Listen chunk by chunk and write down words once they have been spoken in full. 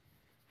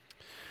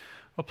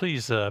Well,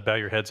 please bow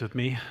your heads with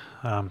me.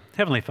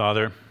 Heavenly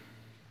Father,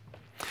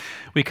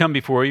 we come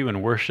before you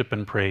in worship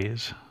and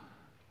praise.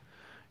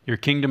 Your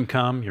kingdom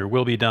come, your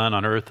will be done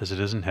on earth as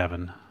it is in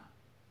heaven,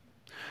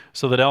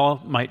 so that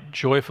all might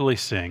joyfully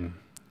sing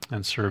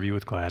and serve you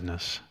with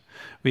gladness.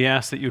 We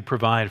ask that you'd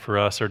provide for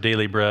us our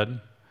daily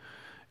bread.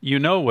 You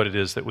know what it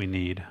is that we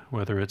need,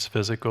 whether it's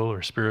physical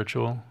or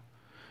spiritual,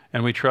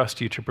 and we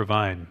trust you to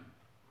provide.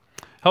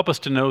 Help us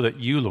to know that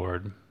you,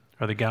 Lord,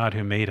 are the God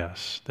who made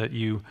us, that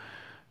you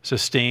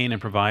sustain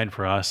and provide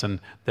for us, and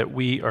that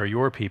we are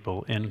your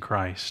people in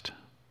Christ.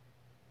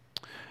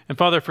 And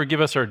Father, forgive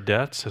us our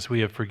debts as we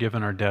have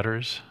forgiven our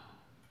debtors.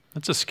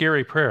 That's a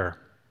scary prayer.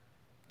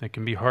 It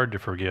can be hard to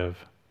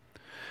forgive.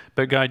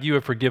 But God, you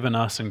have forgiven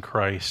us in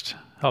Christ.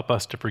 Help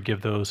us to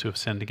forgive those who have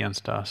sinned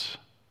against us.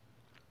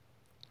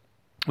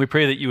 We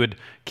pray that you would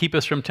keep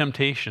us from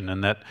temptation,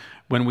 and that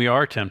when we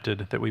are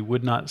tempted, that we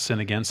would not sin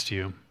against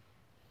you.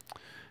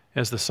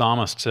 As the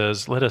psalmist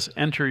says, let us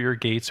enter your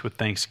gates with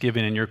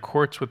thanksgiving and your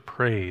courts with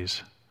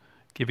praise,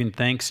 giving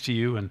thanks to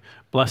you and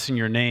blessing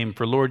your name.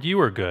 For Lord, you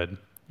are good.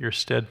 Your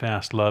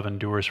steadfast love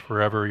endures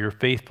forever, your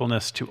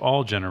faithfulness to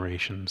all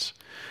generations.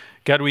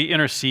 God, we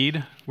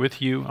intercede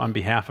with you on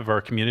behalf of our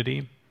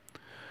community,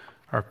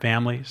 our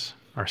families,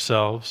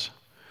 ourselves.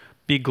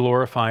 Be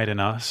glorified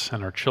in us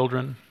and our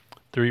children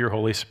through your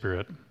Holy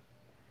Spirit.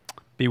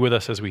 Be with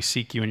us as we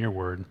seek you in your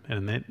word. And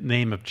in the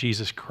name of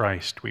Jesus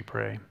Christ, we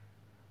pray.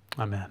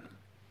 Amen.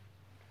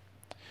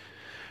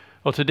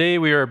 Well, today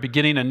we are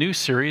beginning a new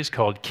series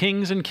called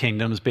Kings and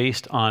Kingdoms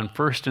based on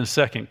 1st and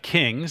 2nd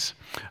Kings.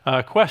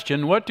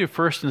 Question, what do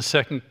 1st and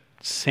 2nd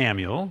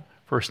Samuel,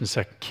 1st and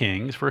 2nd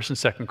Kings, 1st and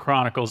 2nd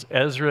Chronicles,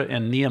 Ezra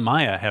and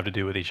Nehemiah have to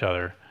do with each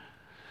other?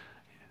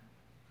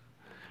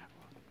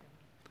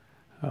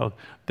 Well,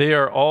 they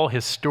are all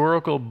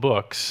historical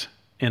books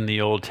in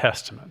the Old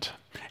Testament.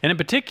 And in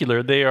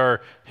particular, they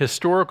are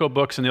historical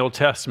books in the Old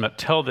Testament,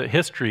 tell the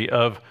history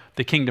of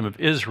the kingdom of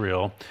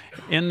Israel.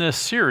 In this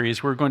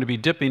series, we're going to be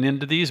dipping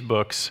into these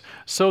books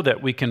so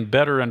that we can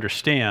better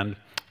understand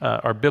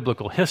our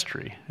biblical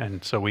history.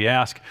 And so we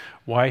ask,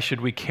 why should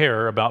we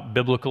care about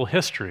biblical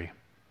history?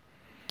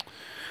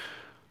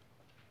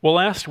 Well,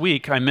 last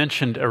week I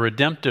mentioned a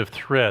redemptive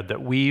thread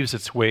that weaves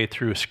its way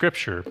through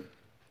Scripture,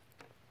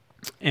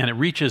 and it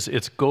reaches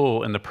its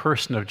goal in the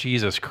person of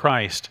Jesus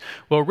Christ.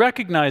 Well,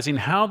 recognizing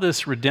how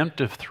this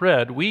redemptive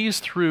thread weaves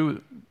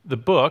through the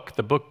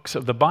books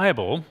of the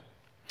Bible,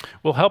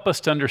 will help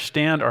us to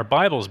understand our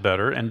Bibles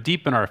better and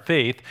deepen our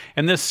faith.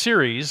 And this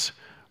series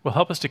will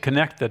help us to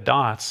connect the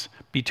dots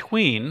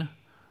between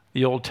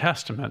the Old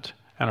Testament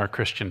and our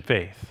Christian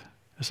faith.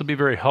 This will be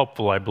very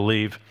helpful, I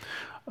believe.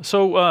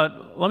 So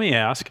let me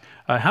ask,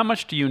 how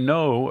much do you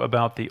know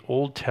about the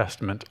Old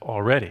Testament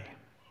already?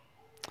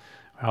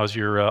 How's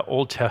your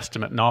Old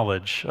Testament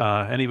knowledge?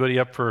 Anybody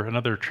up for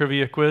another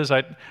trivia quiz?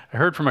 I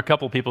heard from a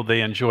couple people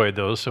they enjoyed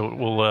those, so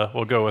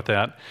we'll go with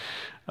that.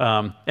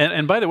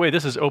 And by the way,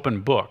 this is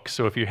open book,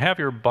 so if you have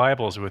your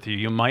Bibles with you,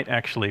 you might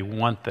actually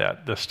want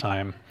that this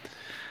time.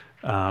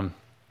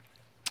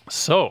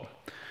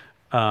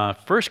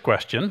 First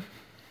question,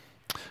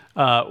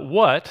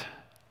 what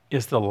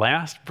is the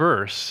last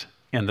verse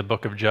in the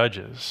book of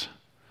Judges?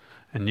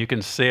 And you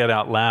can say it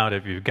out loud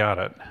if you've got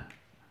it.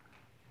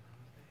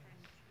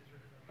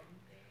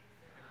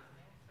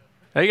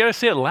 You got to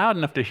say it loud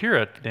enough to hear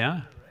it,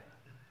 yeah?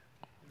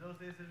 In those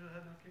days, Israel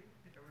had no king?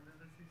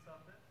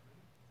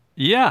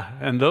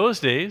 Yeah, in those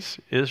days,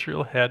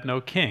 Israel had no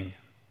king.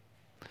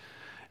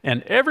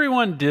 And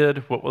everyone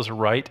did what was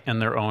right in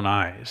their own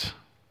eyes.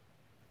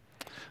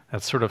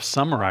 That sort of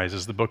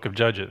summarizes the book of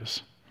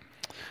Judges.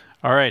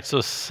 All right, so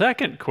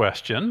second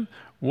question,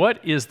 what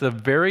is the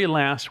very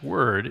last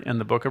word in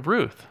the book of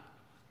Ruth?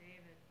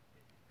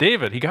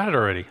 David, he got it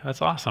already.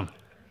 That's awesome.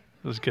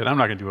 That was good. I'm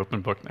not going to do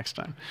open book next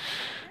time.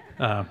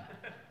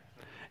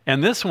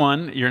 And this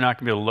one, you're not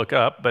going to be able to look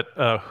up, but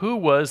who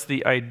was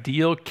the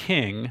ideal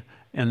king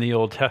in the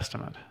Old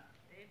Testament?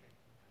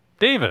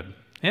 David,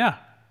 yeah.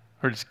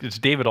 Or it's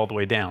David all the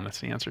way down.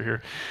 That's the answer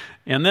here.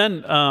 And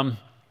then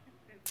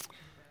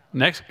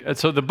next,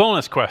 so the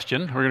bonus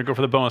question, we're going to go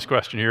for the bonus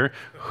question here.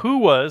 Who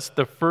was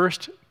the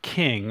first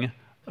king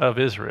of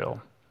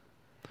Israel?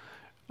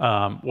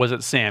 Was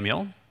it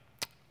Samuel?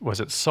 Was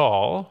it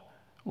Saul?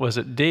 Was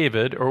it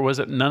David? Or was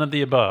it none of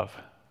the above?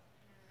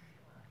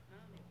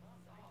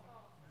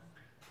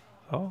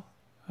 Oh,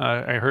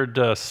 I heard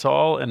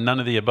Saul and none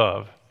of the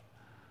above.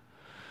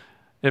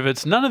 If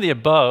it's none of the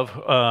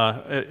above,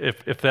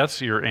 if that's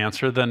your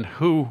answer, then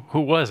who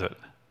was it?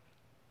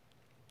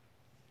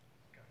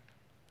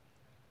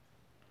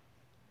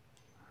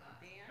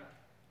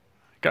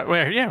 God,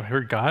 well, yeah, I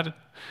heard God.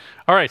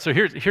 All right, so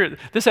here,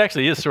 this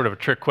actually is sort of a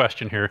trick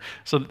question here.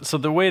 So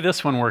the way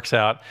this one works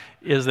out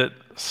is that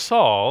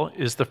Saul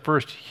is the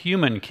first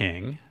human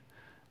king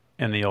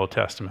in the Old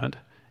Testament,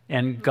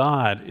 and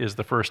God is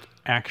the first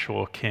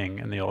actual king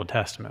in the Old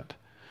Testament.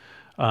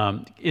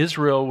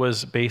 Israel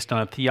was based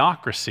on a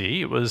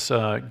theocracy. It was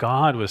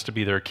God was to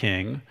be their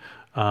king,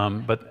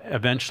 but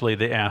eventually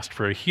they asked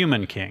for a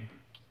human king.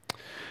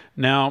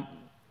 Now,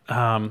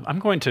 I'm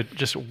going to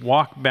just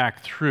walk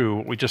back through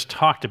what we just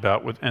talked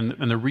about and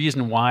the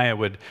reason why I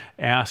would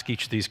ask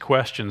each of these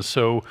questions.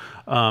 So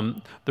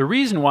the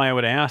reason why I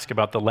would ask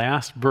about the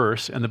last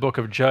verse in the book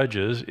of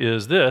Judges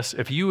is this: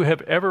 if you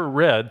have ever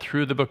read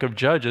through the book of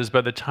Judges,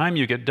 by the time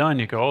you get done,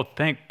 you go, oh,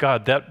 thank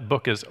God that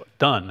book is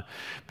done,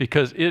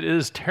 because it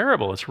is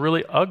terrible. It's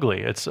really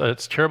ugly. It's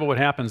terrible what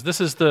happens. This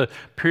is the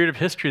period of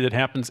history that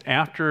happens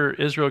after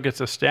Israel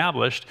gets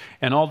established,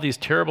 and all these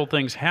terrible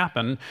things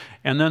happen,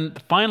 and then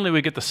finally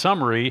we get the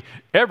summary.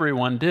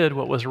 Everyone did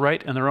what was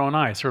right in their own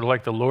eyes, sort of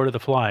like the Lord of the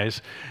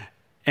Flies,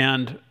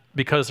 and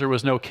because there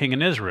was no king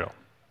in Israel.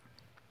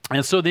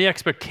 And so the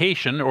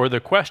expectation or the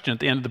question at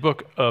the end of the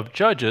book of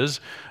Judges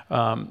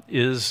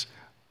is,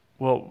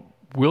 well,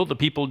 will the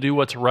people do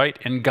what's right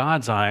in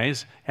God's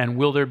eyes, and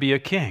will there be a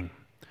king?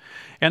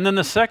 And then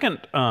the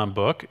second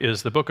book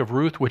is the book of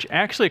Ruth, which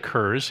actually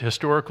occurs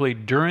historically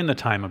during the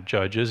time of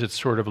Judges. It's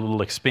sort of a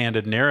little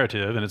expanded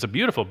narrative, and it's a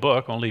beautiful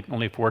book,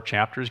 only 4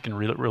 chapters. You can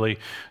read it really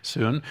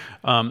soon.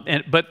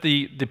 But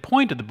the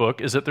point of the book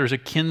is that there's a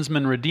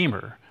kinsman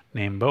redeemer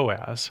named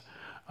Boaz,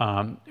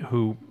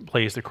 who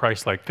plays the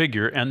Christ-like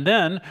figure. And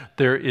then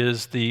there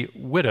is the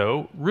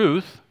widow,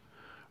 Ruth,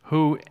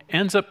 who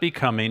ends up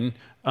becoming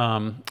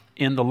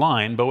in the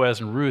line,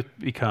 Boaz and Ruth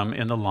become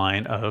in the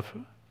line of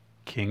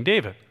King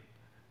David.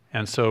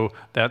 And so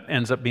that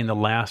ends up being the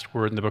last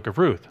word in the book of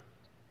Ruth.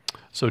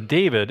 So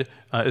David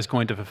is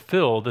going to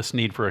fulfill this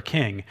need for a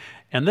king.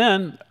 And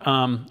then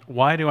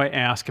why do I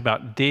ask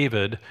about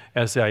David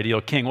as the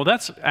ideal king? Well,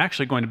 that's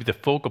actually going to be the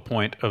focal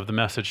point of the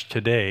message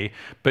today.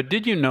 But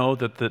did you know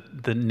that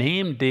the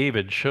name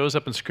David shows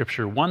up in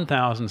Scripture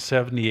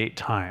 1,078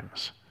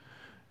 times?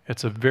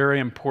 It's a very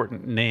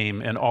important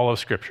name in all of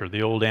Scripture,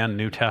 the Old and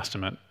New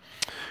Testament.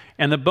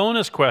 And the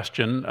bonus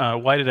question,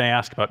 why did I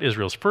ask about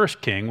Israel's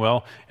first king?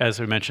 Well, as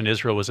we mentioned,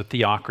 Israel was a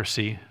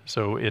theocracy,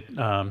 so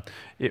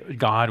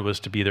God was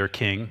to be their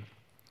king.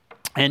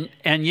 And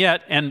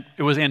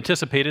it was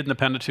anticipated in the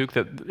Pentateuch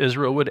that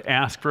Israel would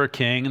ask for a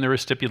king, and there were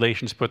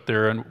stipulations put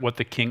there on what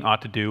the king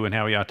ought to do and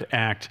how he ought to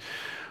act.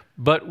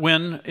 But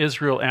when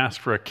Israel asked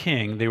for a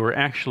king, they were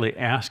actually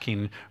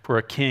asking for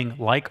a king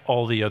like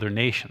all the other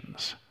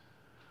nations.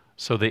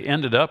 So they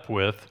ended up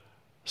with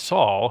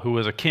Saul, who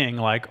was a king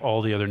like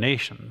all the other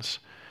nations.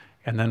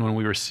 And then when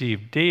we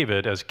receive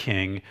David as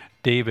king,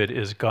 David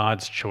is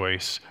God's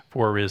choice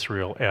for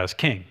Israel as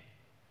king.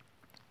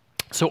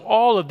 So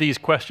all of these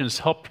questions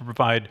help to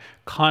provide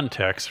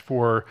context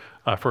for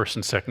 1st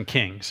and 2nd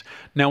Kings.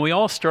 Now, we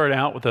all start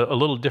out with a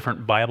little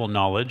different Bible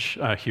knowledge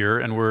here,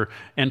 and we're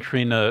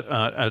entering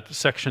a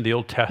section of the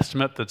Old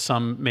Testament that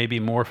some may be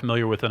more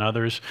familiar with than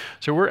others.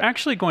 So we're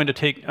actually going to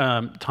take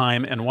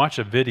time and watch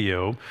a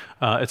video.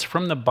 It's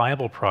from the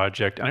Bible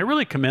Project, and I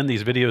really commend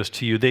these videos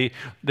to you.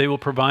 They will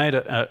provide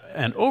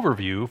an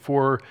overview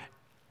for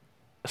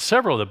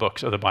several of the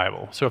books of the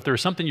Bible. So if there's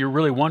something you're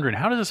really wondering,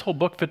 how does this whole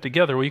book fit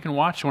together? Well, you can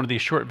watch one of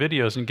these short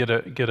videos and get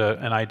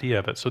an idea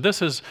of it. So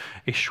this is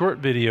a short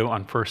video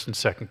on 1st and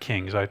 2nd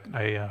Kings.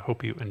 I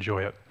hope you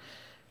enjoy it.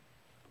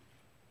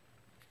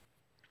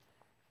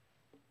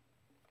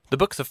 The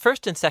books of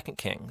 1st and 2nd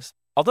Kings.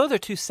 Although they're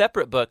 2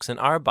 separate books in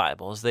our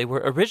Bibles, they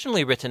were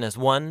originally written as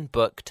one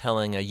book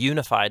telling a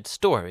unified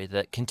story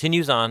that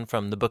continues on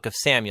from the book of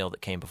Samuel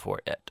that came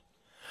before it.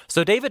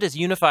 So David has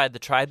unified the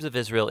tribes of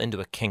Israel into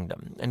a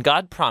kingdom, and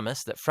God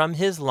promised that from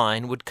his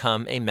line would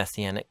come a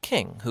messianic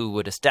king who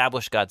would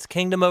establish God's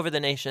kingdom over the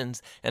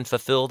nations and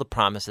fulfill the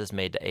promises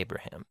made to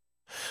Abraham.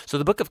 So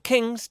the book of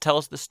Kings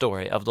tells the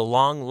story of the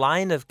long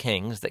line of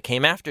kings that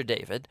came after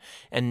David,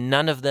 and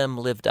none of them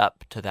lived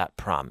up to that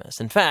promise.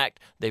 In fact,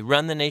 they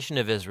run the nation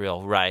of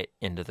Israel right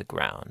into the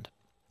ground.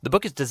 The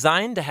book is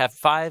designed to have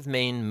 5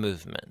 main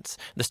movements.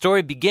 The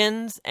story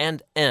begins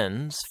and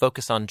ends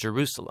focus on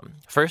Jerusalem,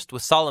 first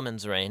with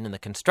Solomon's reign and the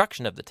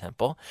construction of the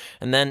temple,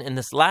 and then in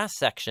this last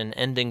section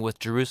ending with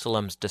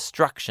Jerusalem's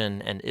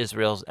destruction and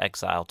Israel's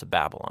exile to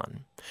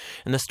Babylon.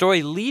 And the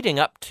story leading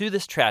up to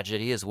this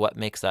tragedy is what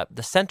makes up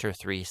the center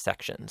 3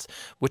 sections,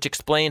 which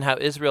explain how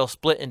Israel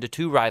split into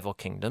 2 rival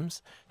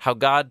kingdoms, how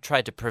God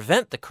tried to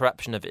prevent the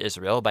corruption of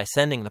Israel by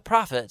sending the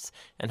prophets,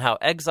 and how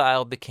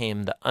exile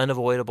became the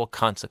unavoidable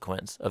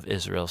consequence of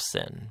Israel's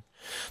sin.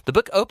 The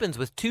book opens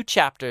with 2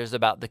 chapters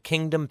about the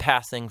kingdom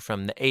passing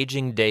from the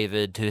aging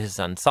David to his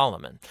son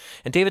Solomon.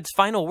 And David's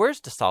final words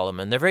to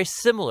Solomon, they're very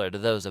similar to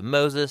those of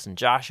Moses and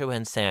Joshua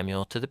and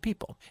Samuel to the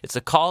people. It's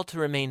a call to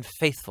remain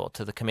faithful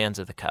to the commands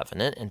of the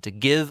covenant and to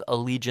give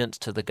allegiance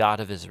to the God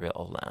of Israel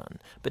alone.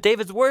 But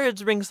David's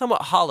words ring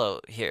somewhat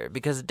hollow here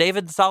because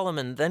David and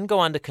Solomon then go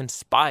on to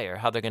conspire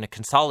how they're going to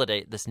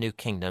consolidate this new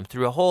kingdom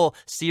through a whole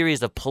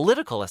series of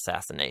political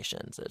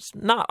assassinations. It's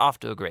not off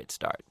to a great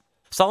start.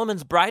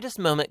 Solomon's brightest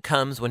moment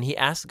comes when he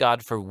asks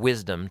God for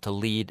wisdom to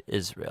lead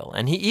Israel,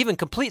 and he even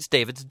completes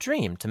David's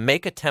dream to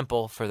make a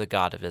temple for the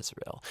God of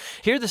Israel.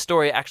 Here the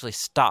story actually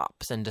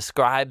stops and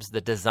describes the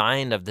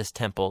design of this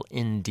temple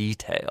in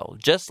detail,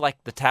 just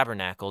like the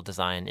tabernacle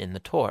design in the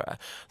Torah.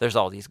 There's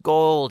all these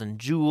gold and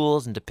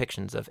jewels and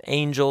depictions of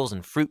angels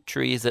and fruit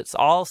trees. It's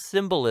all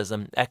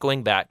symbolism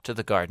echoing back to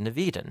the Garden of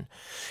Eden.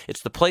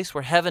 It's the place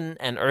where heaven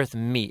and earth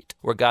meet,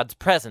 where God's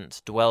presence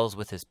dwells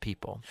with his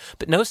people.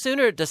 But no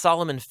sooner does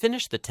Solomon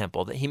finish the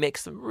temple that he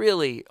makes some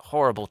really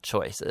horrible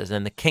choices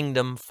and the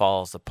kingdom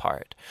falls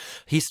apart.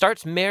 He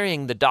starts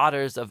marrying the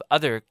daughters of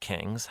other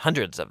kings,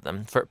 hundreds of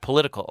them, for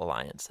political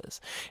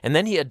alliances. And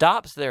then he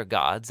adopts their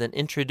gods and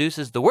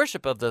introduces the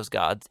worship of those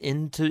gods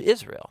into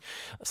Israel.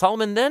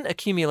 Solomon then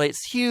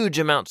accumulates huge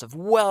amounts of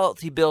wealth.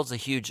 He builds a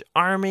huge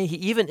army. He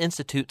even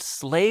institutes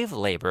slave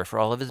labor for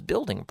all of his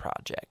building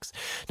projects.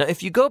 Now,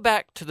 if you go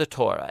back to the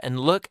Torah and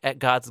look at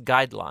God's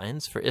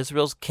guidelines for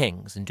Israel's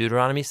kings in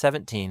Deuteronomy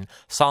 17,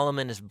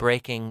 Solomon is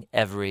breaking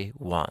every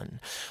one.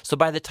 So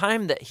by the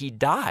time that he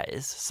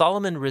dies,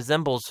 Solomon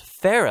resembles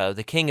Pharaoh,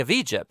 the king of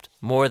Egypt,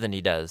 more than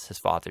he does his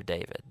father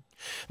David.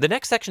 The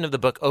next section of the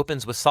book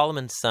opens with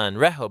Solomon's son,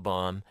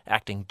 Rehoboam,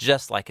 acting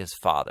just like his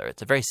father.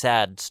 It's a very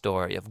sad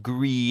story of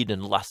greed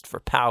and lust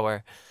for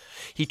power.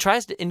 He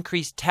tries to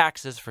increase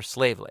taxes for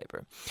slave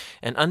labor.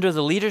 And under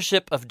the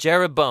leadership of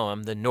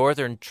Jeroboam, the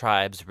northern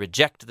tribes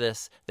reject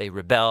this, they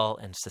rebel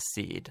and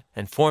secede,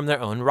 and form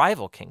their own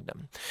rival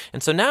kingdom.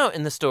 And so now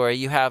in the story,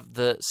 you have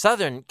the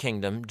southern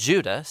kingdom,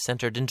 Judah,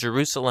 centered in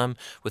Jerusalem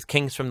with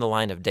kings from the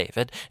line of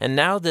David, and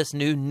now this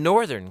new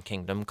northern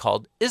kingdom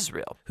called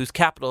Israel, whose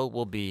capital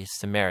will be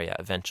Samaria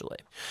eventually.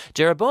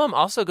 Jeroboam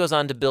also goes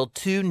on to build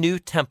 2 new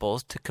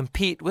temples to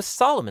compete with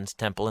Solomon's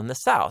temple in the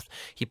south.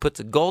 He puts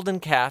a golden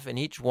calf in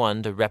each one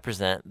to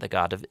represent the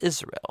God of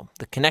Israel.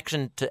 The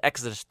connection to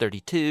Exodus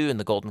 32 and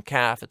the golden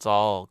calf, it's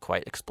all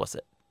quite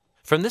explicit.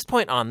 From this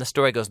point on, the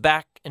story goes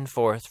back and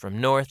forth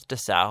from north to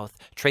south,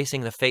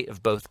 tracing the fate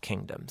of both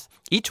kingdoms.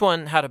 Each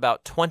one had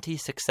about 20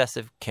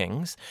 successive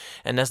kings,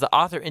 and as the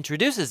author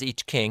introduces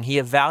each king,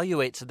 he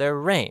evaluates their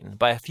reign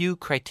by a few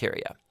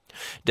criteria.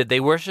 Did they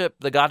worship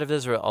the God of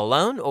Israel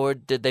alone, or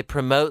did they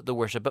promote the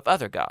worship of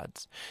other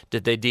gods?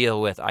 Did they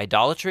deal with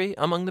idolatry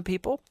among the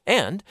people?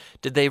 And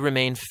did they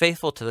remain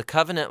faithful to the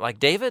covenant like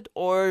David,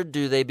 or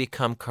do they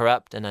become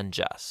corrupt and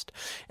unjust?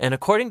 And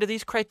according to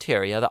these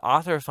criteria, the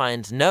author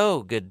finds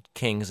no good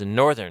kings in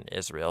northern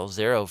Israel,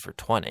 0 for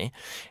 20.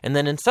 And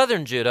then in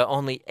southern Judah,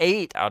 only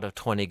 8 out of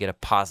 20 get a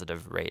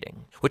positive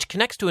rating, which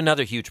connects to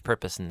another huge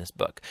purpose in this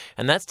book,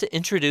 and that's to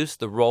introduce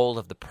the role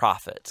of the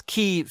prophets,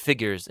 key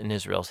figures in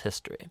Israel's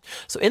history.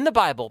 So in the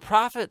Bible,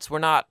 prophets were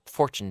not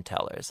fortune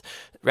tellers.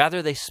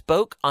 Rather, they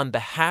spoke on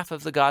behalf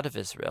of the God of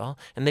Israel,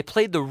 and they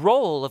played the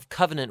role of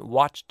covenant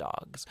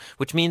watchdogs,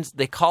 which means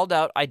they called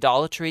out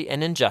idolatry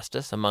and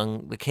injustice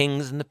among the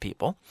kings and the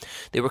people.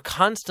 They were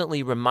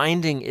constantly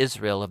reminding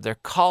Israel of their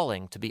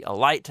calling to be a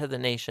light to the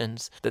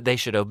nations, that they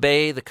should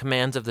obey the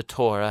commands of the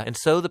Torah, and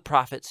so the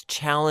prophets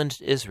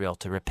challenged Israel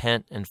to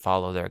repent and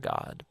follow their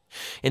God.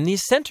 In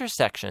these center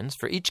sections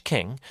for each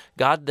king,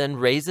 God then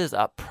raises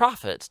up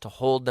prophets to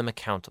hold them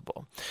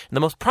accountable. And the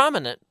most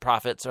prominent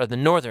prophets are the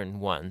northern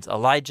ones,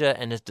 Elijah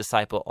and his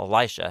disciple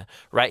Elisha,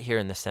 right here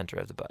in the center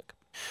of the book.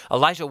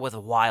 Elijah was a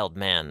wild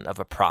man of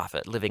a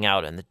prophet living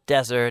out in the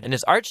desert, and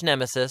his arch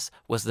nemesis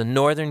was the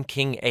northern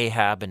king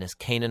Ahab and his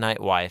Canaanite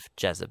wife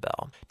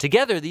Jezebel.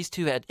 Together, these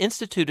two had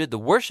instituted the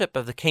worship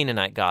of the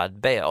Canaanite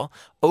god Baal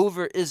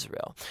over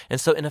Israel.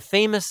 And so in a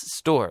famous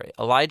story,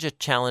 Elijah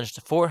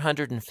challenged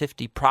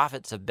 450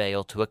 prophets of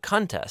Baal to a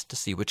contest to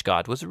see which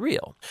god was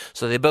real.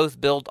 So they both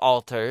build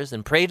altars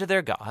and pray to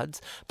their gods,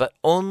 but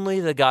only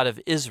the God of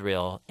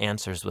Israel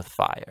answers with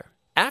fire.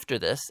 After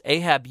this,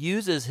 Ahab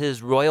uses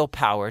his royal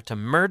power to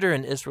murder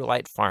an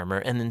Israelite farmer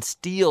and then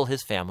steal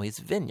his family's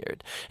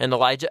vineyard. And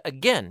Elijah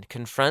again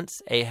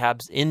confronts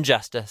Ahab's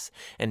injustice,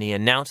 and he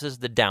announces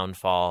the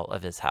downfall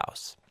of his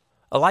house.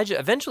 Elijah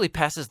eventually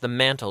passes the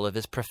mantle of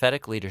his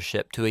prophetic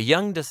leadership to a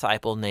young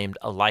disciple named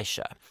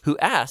Elisha, who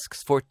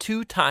asks for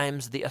 2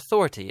 times the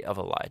authority of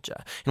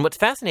Elijah. And what's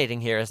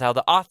fascinating here is how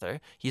the author,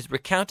 he's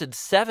recounted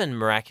 7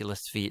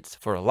 miraculous feats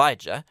for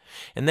Elijah,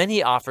 and then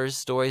he offers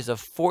stories of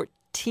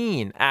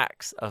 14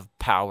 acts of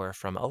power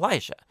from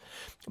Elisha.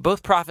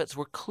 Both prophets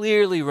were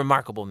clearly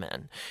remarkable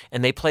men,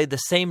 and they played the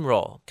same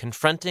role,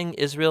 confronting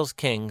Israel's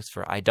kings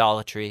for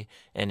idolatry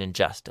and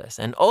injustice.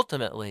 And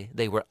ultimately,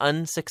 they were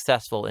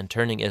unsuccessful in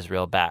turning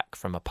Israel back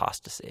from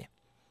apostasy.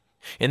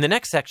 In the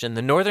next section,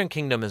 the northern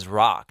kingdom is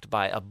rocked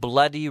by a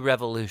bloody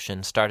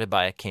revolution started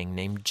by a king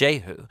named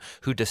Jehu,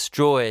 who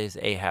destroys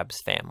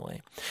Ahab's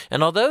family.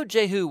 And although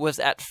Jehu was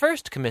at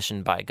first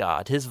commissioned by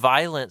God, his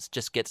violence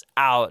just gets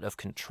out of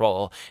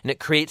control, and it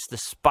creates the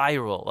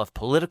spiral of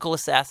political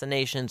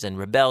assassinations and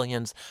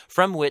rebellions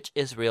from which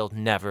Israel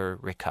never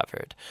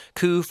recovered.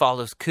 Coup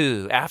follows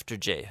coup after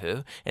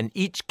Jehu, and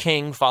each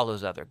king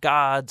follows other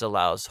gods,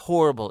 allows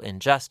horrible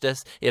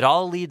injustice. It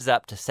all leads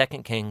up to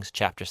 2 Kings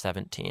chapter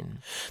 17.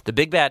 The The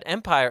big bad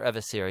empire of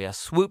Assyria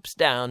swoops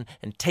down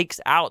and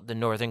takes out the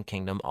northern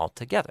kingdom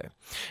altogether.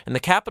 In the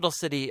capital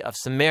city of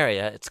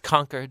Samaria, it's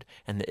conquered,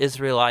 and the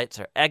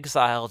Israelites are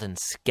exiled and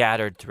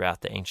scattered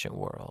throughout the ancient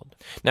world.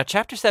 Now,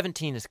 chapter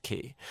 17 is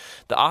key.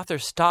 The author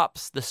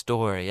stops the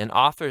story and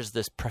offers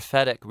this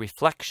prophetic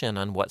reflection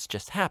on what's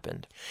just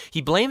happened.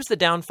 He blames the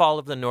downfall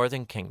of the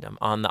northern kingdom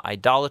on the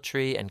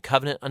idolatry and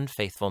covenant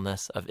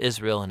unfaithfulness of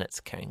Israel and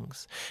its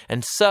kings.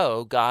 And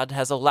so, God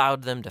has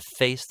allowed them to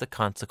face the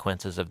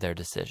consequences of their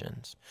decisions.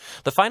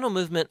 The final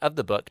movement of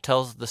the book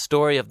tells the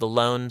story of the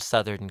lone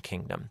southern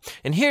kingdom.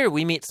 And here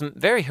we meet some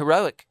very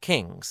heroic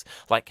kings,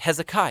 like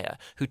Hezekiah,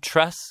 who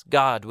trusts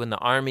God when the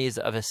armies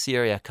of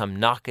Assyria come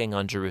knocking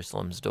on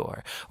Jerusalem's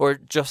door, or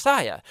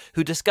Josiah,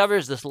 who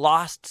discovers this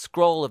lost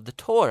scroll of the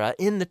Torah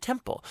in the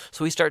temple.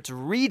 So he starts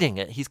reading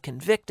it, he's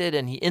convicted,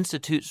 and he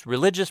institutes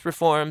religious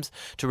reforms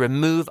to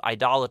remove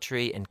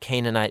idolatry and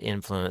Canaanite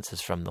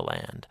influences from the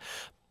land.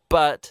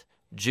 But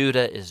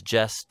Judah is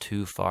just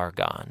too far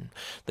gone.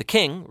 The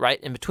king, right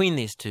in between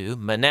these two,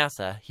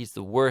 Manasseh, he's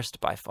the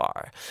worst by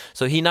far.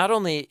 So he not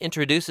only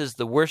introduces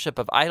the worship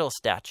of idol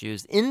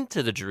statues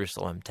into the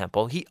Jerusalem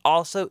temple, he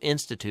also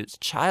institutes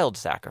child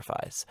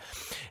sacrifice.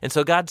 And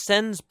so God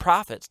sends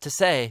prophets to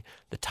say,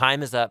 the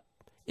time is up.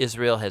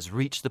 Israel has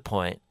reached the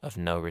point of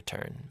no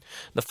return.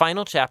 The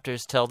final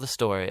chapters tell the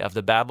story of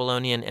the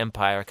Babylonian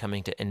Empire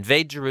coming to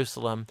invade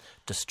Jerusalem,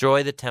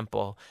 destroy the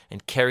temple,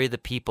 and carry the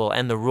people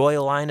and the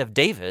royal line of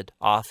David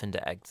off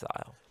into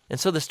exile. And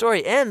so the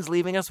story ends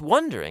leaving us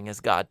wondering, is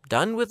God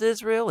done with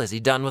Israel? Is he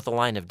done with the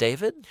line of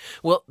David?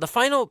 Well, the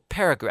final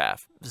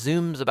paragraph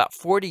zooms about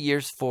 40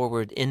 years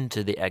forward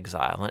into the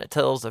exile, and it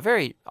tells a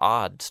very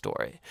odd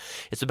story.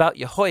 It's about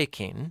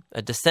Jehoiakim,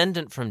 a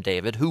descendant from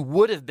David, who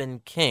would have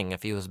been king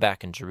if he was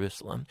back in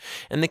Jerusalem.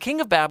 And the king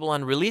of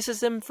Babylon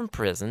releases him from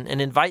prison and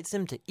invites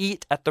him to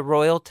eat at the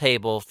royal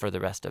table for the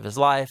rest of his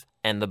life,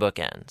 and the book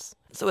ends.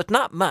 So it's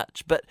not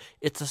much, but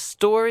it's a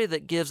story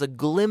that gives a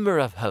glimmer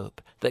of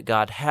hope that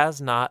God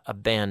has not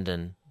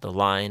abandoned the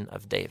line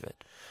of David.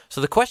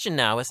 So the question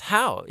now is,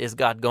 how is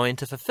God going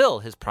to fulfill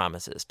his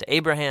promises to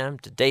Abraham,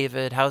 to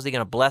David? How is he going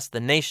to bless the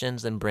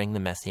nations and bring the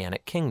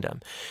Messianic kingdom?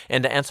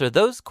 And to answer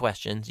those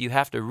questions, you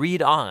have to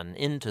read on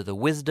into the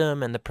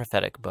wisdom and the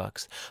prophetic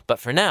books. But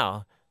for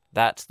now,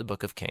 that's the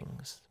Book of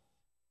Kings.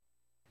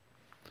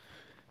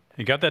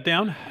 You got that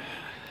down?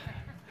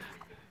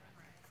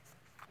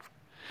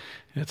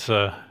 It's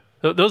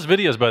those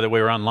videos, by the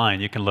way, are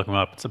online. You can look them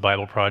up. It's a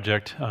Bible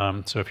project.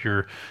 So if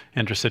you're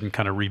interested in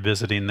kind of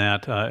revisiting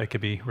that, it could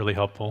be really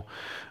helpful.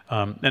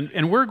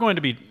 And we're going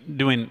to be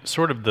doing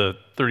sort of the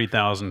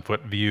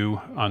 30,000-foot view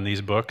on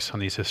these books,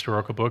 on these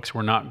historical books.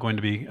 We're not going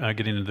to be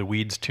getting into the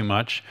weeds too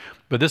much,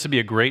 but this would be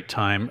a great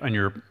time on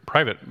your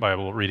private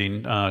Bible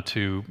reading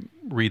to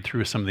read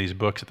through some of these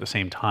books at the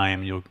same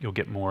time. You'll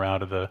get more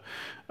out of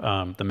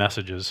the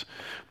messages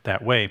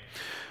that way.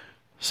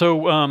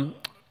 So.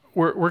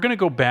 We're going to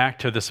go back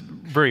to this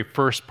very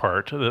first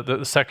part,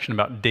 the section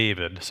about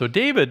David. So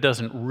David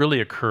doesn't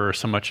really occur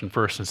so much in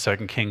 1st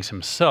and 2nd Kings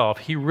himself.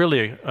 He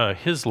really,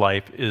 his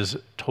life is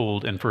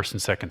told in 1st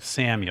and 2nd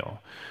Samuel.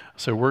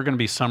 So we're going to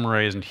be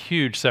summarizing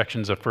huge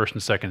sections of 1st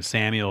and 2nd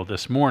Samuel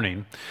this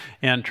morning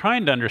and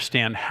trying to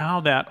understand how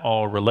that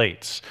all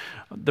relates.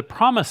 The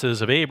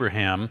promises of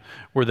Abraham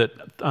were that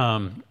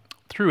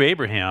through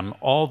Abraham,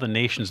 all the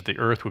nations of the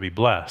earth would be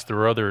blessed. There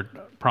were other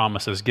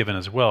promises given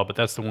as well, but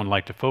that's the one I'd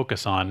like to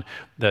focus on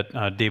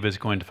that David's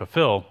going to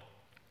fulfill.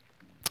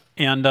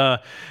 And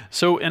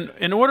so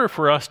in order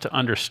for us to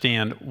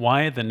understand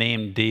why the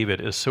name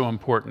David is so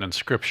important in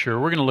Scripture,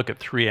 we're going to look at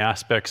three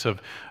aspects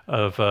of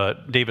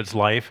David's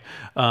life.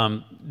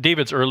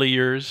 David's early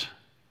years,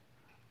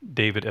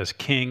 David as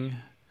king,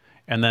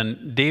 and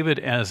then David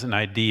as an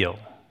ideal.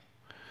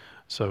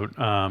 So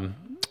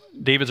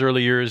David's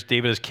early years,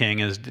 David as king,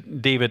 is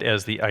David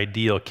as the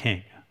ideal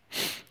king.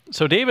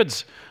 So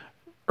David's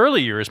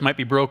early years might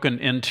be broken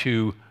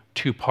into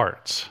two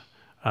parts.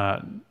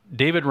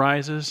 David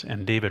rises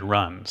and David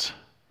runs.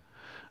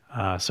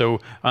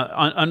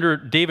 Under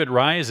David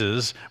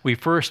rises, we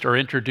first are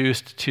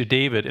introduced to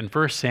David in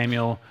 1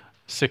 Samuel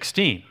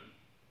 16,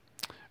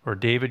 where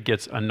David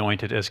gets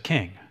anointed as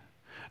king.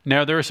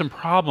 Now, there are some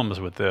problems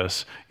with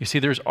this. You see,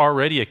 there's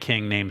already a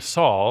king named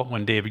Saul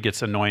when David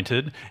gets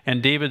anointed,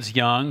 and David's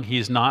young.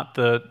 He's not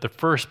the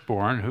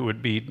firstborn who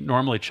would be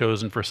normally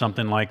chosen for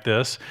something like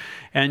this.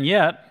 And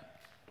yet,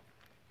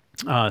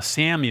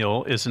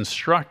 Samuel is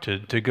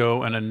instructed to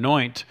go and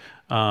anoint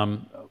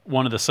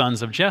one of the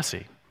sons of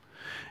Jesse.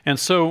 And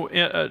so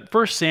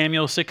 1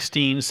 Samuel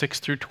 16, 6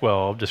 through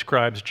 12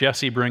 describes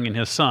Jesse bringing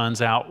his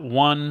sons out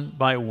one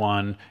by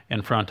one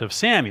in front of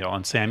Samuel.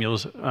 And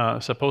Samuel's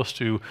supposed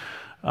to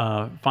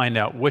find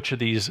out which of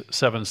these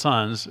 7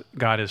 sons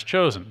God has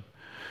chosen.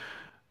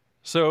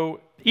 So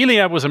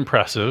Eliab was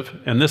impressive,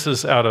 and this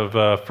is out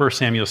of 1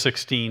 Samuel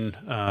 16,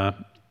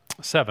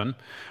 7.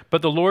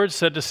 But the Lord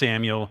said to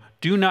Samuel,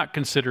 "Do not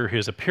consider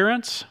his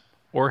appearance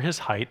or his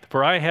height,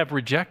 for I have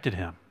rejected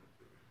him."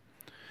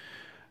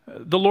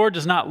 The Lord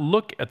does not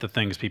look at the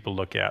things people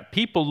look at.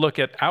 People look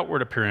at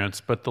outward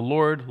appearance, but the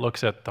Lord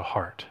looks at the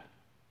heart.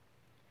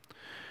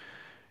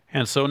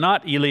 And so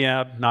not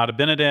Eliab, not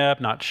Abinadab,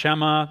 not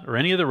Shema, or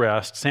any of the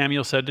rest,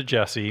 Samuel said to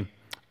Jesse,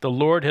 "The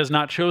Lord has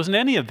not chosen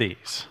any of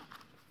these.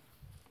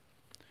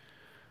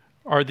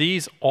 Are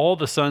these all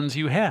the sons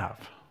you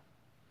have?"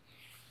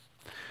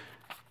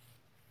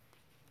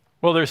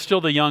 "Well, there's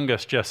still the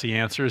youngest," Jesse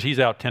answers. "He's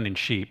out tending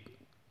sheep."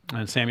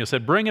 And Samuel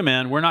said, "Bring him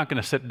in. We're not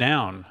going to sit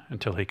down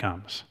until he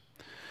comes."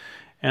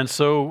 And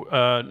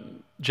so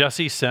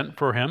Jesse sent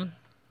for him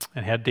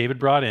and had David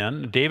brought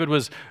in. David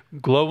was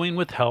glowing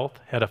with health,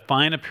 had a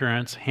fine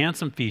appearance,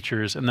 handsome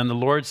features, and then the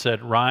Lord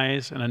said,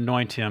 "Rise and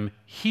anoint him.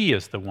 He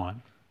is the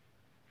one."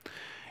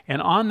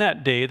 And on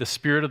that day, the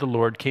Spirit of the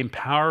Lord came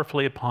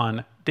powerfully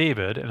upon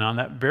David, and on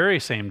that very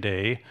same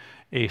day,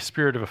 a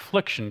spirit of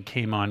affliction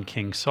came on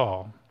King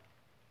Saul.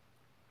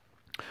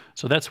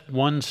 So that's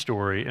one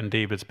story in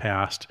David's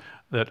past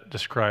that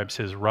describes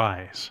his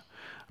rise.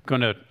 I'm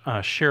going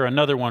to share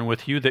another one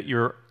with you that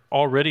you're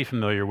already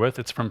familiar with.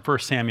 It's from 1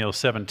 Samuel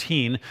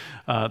 17,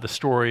 the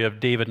story of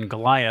David and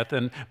Goliath.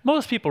 And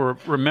most people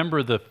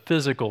remember the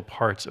physical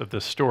parts of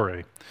this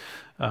story.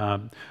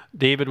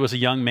 David was a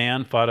young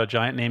man, fought a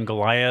giant named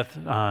Goliath.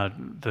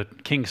 The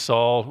King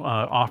Saul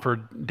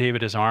offered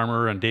David his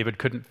armor, and David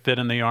couldn't fit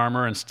in the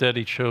armor. Instead,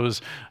 he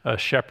chose a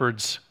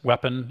shepherd's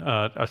weapon,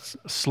 a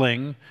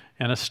sling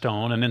and a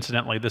stone. And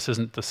incidentally, this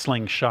isn't the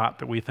slingshot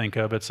that we think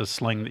of. It's a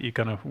sling that you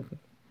kind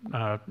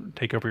of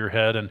take over your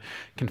head and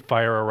can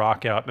fire a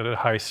rock out at a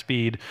high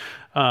speed.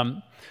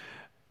 And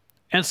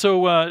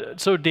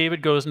so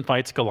David goes and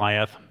fights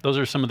Goliath. Those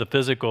are some of the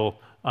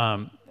physical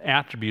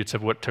attributes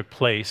of what took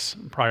place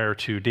prior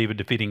to David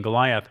defeating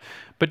Goliath.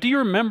 But do you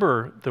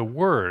remember the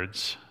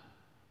words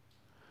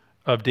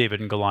of David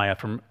and Goliath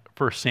from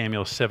 1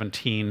 Samuel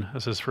 17?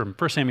 This is from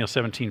 1 Samuel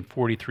 17,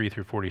 43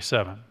 through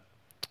 47.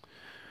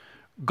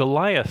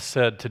 Goliath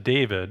said to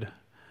David,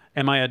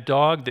 "Am I a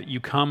dog that you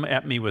come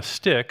at me with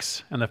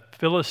sticks?" And the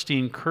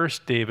Philistine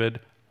cursed David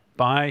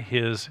by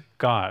his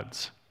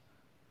gods.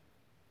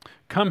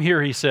 "Come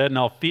here," he said, "and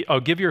I'll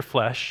give your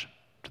flesh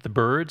to the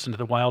birds and to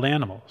the wild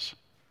animals."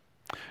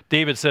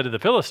 David said to the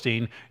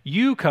Philistine,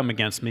 "You come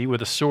against me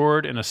with a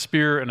sword and a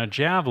spear and a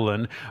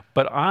javelin,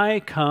 but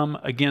I come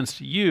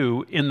against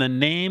you in the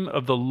name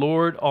of the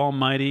Lord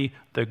Almighty,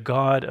 the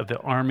God of the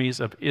armies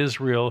of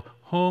Israel,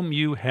 whom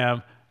you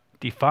have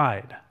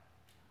defied.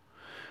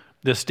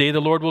 This day the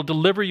Lord will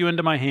deliver you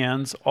into my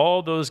hands.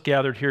 All those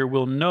gathered here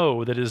will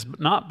know that it is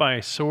not by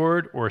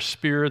sword or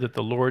spear that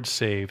the Lord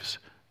saves,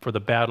 for the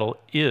battle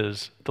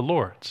is the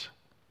Lord's."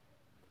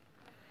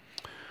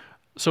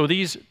 So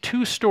these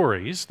two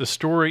stories, the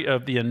story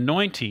of the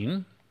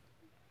anointing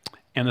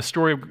and the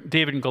story of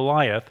David and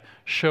Goliath,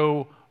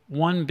 show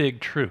one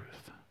big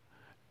truth.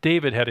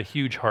 David had a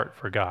huge heart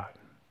for God.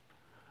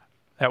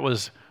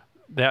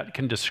 That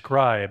can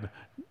describe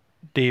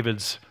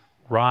David's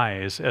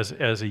rise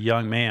as a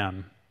young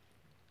man.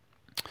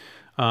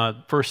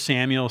 1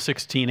 Samuel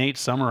 16:8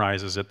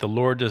 summarizes it. The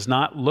Lord does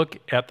not look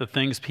at the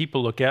things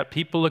people look at.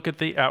 People look at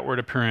the outward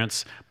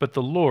appearance, but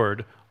the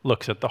Lord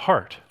looks at the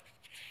heart.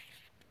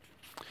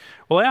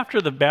 Well,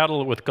 after the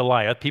battle with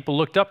Goliath, people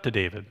looked up to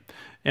David.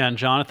 And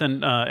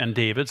Jonathan and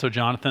David, so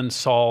Jonathan,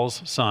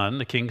 Saul's son,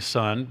 the king's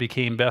son,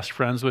 became best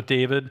friends with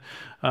David.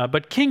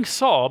 But King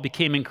Saul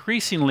became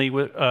increasingly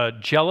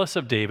jealous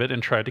of David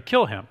and tried to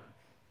kill him.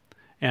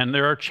 And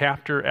there are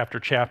chapter after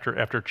chapter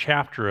after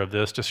chapter of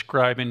this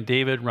describing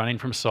David running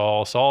from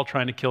Saul, Saul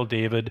trying to kill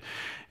David.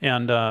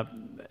 And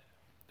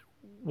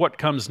what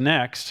comes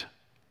next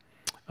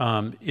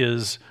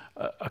is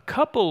a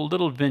couple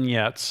little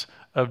vignettes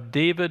of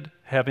David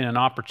having an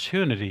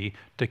opportunity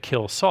to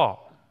kill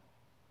Saul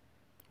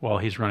while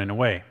he's running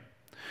away.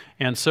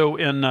 And so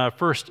in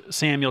 1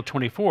 Samuel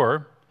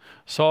 24,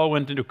 Saul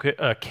went into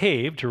a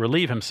cave to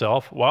relieve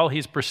himself while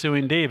he's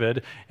pursuing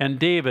David, and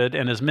David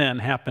and his men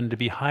happened to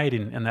be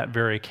hiding in that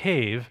very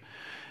cave.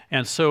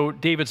 And so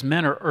David's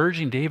men are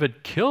urging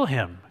David, "Kill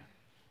him.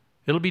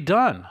 It'll be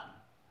done.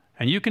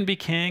 And you can be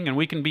king, and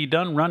we can be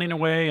done running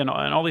away," and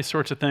all these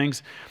sorts of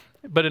things.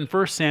 But in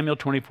 1 Samuel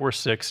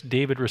 24:6,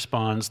 David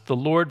responds, "The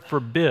Lord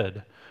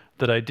forbid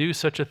that I do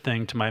such a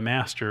thing to my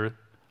master,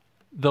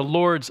 the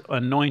Lord's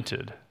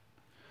anointed,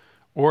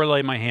 or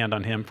lay my hand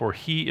on him, for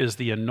he is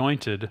the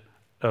anointed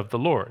of the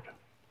Lord."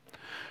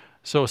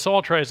 So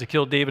Saul tries to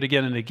kill David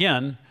again and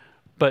again,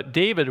 but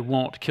David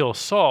won't kill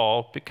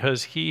Saul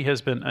because he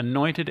has been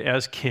anointed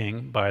as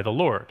king by the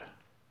Lord.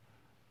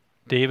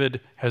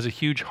 David has a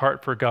huge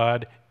heart for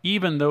God.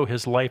 Even though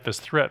his life is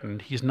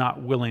threatened, he's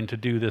not willing to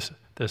do this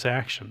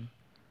action.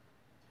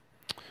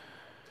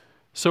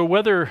 So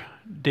whether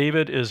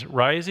David is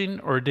rising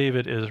or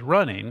David is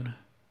running,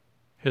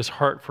 his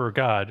heart for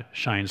God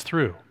shines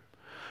through.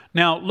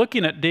 Now,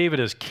 looking at David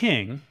as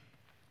king,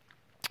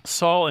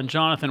 Saul and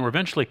Jonathan were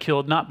eventually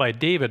killed not by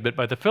David, but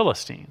by the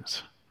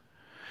Philistines.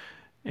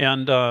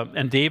 And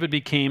David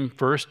became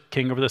first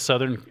king over the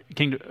southern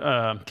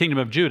kingdom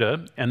of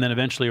Judah, and then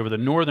eventually over the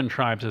northern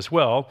tribes as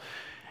well.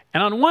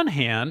 And on one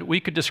hand, we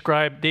could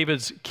describe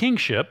David's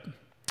kingship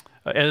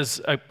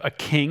as a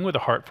king with a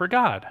heart for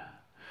God.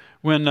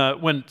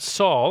 When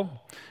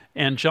Saul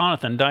and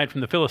Jonathan died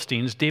from the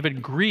Philistines,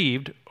 David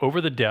grieved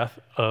over the death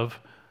of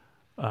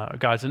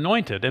God's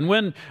anointed. And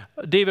when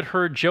David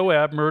heard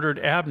Joab murdered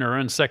Abner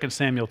in 2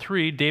 Samuel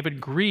 3, David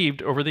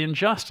grieved over the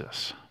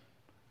injustice.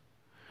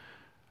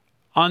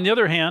 On the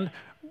other hand,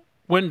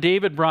 when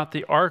David brought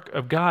the ark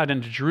of God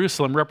into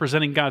Jerusalem,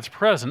 representing God's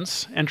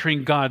presence,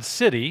 entering God's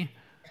city,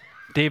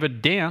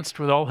 David danced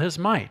with all his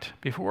might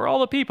before all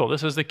the people.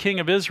 This is the king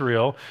of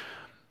Israel.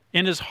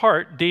 In his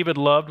heart, David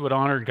loved what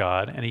honored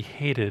God, and he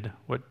hated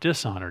what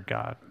dishonored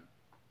God.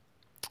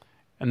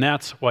 And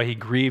that's why he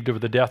grieved over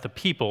the death of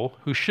people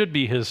who should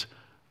be his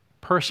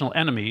personal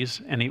enemies,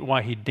 and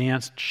why he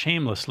danced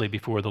shamelessly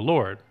before the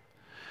Lord.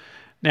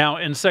 Now,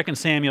 in 2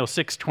 Samuel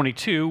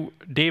 6:22,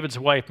 David's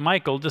wife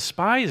Michal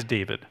despised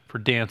David for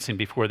dancing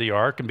before the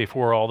ark and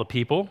before all the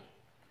people.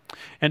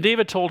 And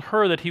David told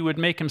her that he would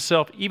make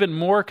himself even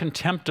more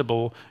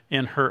contemptible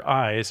in her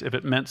eyes if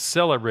it meant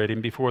celebrating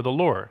before the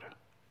Lord.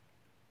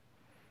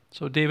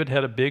 So David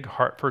had a big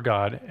heart for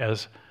God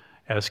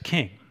as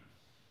king.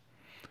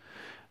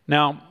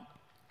 Now,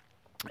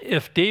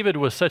 if David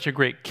was such a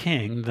great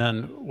king,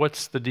 then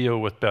what's the deal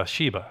with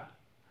Bathsheba?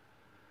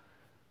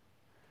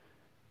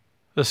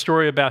 The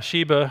story of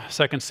Bathsheba,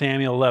 2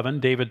 Samuel 11,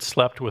 David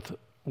slept with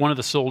one of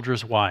the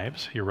soldiers'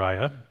 wives,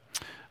 Uriah.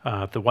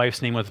 The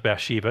wife's name was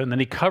Bathsheba, and then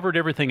he covered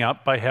everything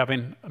up by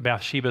having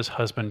Bathsheba's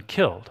husband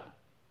killed.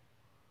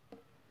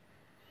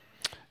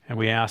 And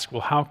we ask,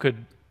 well, how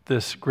could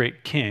this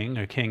great king,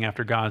 a king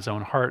after God's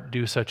own heart,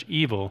 do such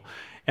evil?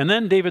 And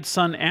then David's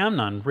son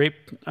Amnon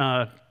raped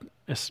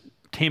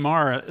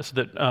Tamar, so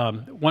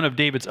that one of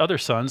David's other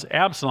sons,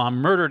 Absalom,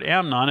 murdered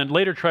Amnon and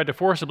later tried to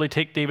forcibly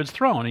take David's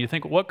throne. And you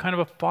think, what kind of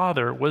a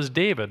father was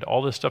David?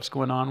 All this stuff's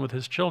going on with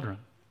his children.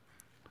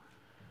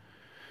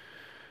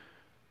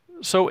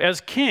 So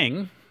as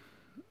king,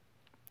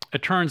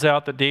 it turns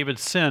out that David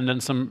sinned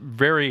in some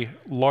very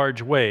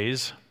large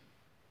ways.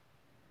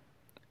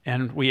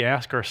 And we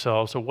ask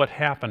ourselves, so what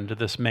happened to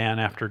this man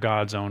after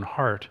God's own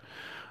heart?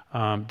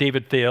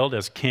 David failed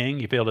as king,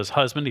 he failed as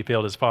husband, he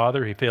failed as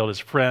father, he failed as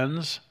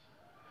friends.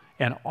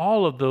 And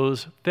all of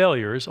those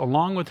failures,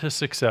 along with his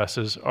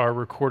successes, are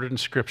recorded in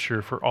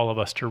Scripture for all of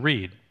us to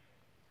read.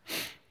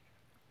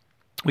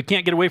 We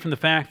can't get away from the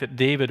fact that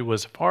David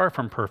was far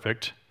from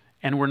perfect,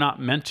 and we're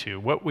not meant to.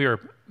 What we are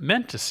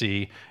meant to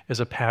see is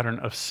a pattern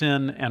of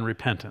sin and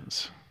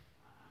repentance.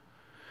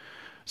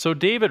 So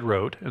David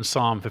wrote in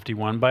Psalm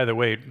 51, by the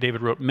way,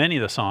 David wrote many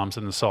of the Psalms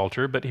in the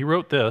Psalter, but he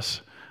wrote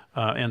this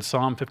in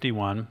Psalm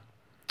 51,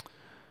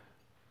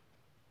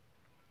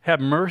 "Have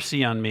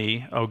mercy on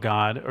me, O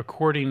God,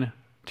 according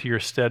to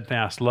your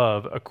steadfast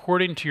love.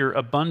 According to your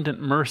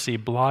abundant mercy,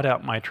 blot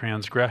out my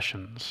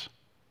transgressions."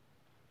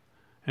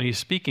 And he's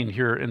speaking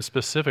here and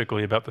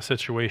specifically about the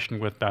situation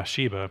with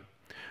Bathsheba.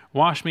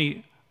 "Wash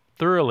me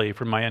thoroughly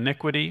from my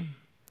iniquity,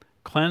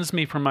 cleanse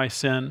me from my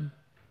sin,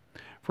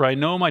 for I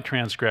know my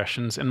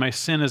transgressions, and my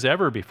sin is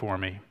ever before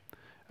me.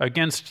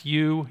 Against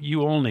you,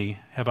 you only,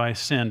 have I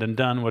sinned and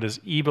done what is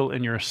evil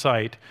in your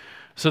sight,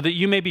 so that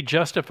you may be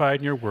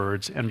justified in your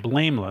words and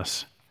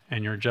blameless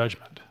in your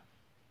judgment."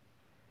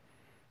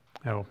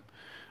 Now,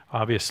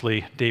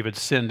 obviously, David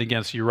sinned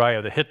against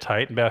Uriah the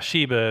Hittite and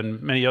Bathsheba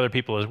and many other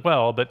people as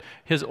well, but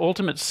his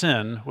ultimate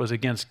sin was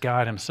against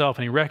God himself,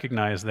 and he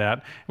recognized that.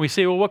 And we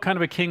say, well, what kind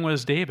of a king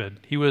was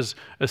David? He was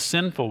a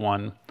sinful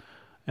one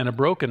and a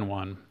broken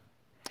one,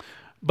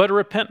 but a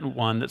repentant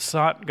one that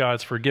sought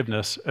God's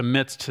forgiveness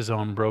amidst his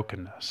own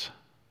brokenness.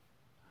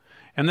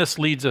 And this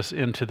leads us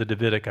into the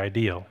Davidic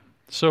ideal.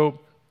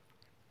 So,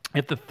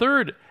 if the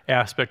third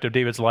aspect of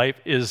David's life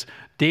is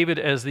David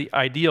as the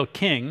ideal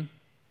king,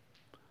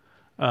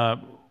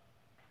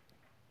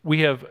 we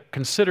have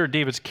considered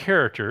David's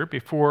character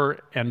before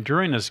and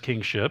during his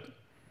kingship.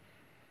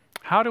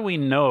 How do we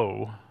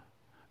know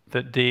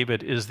that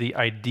David is the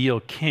ideal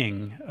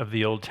king of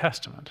the Old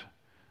Testament?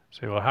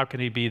 Say, well, how can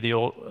he be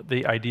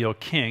the ideal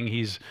king?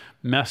 He's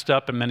messed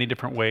up in many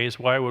different ways.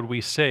 Why would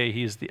we say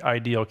he's the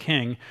ideal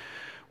king?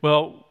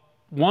 Well,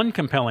 one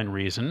compelling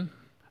reason,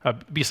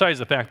 besides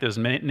the fact that his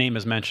name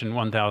is mentioned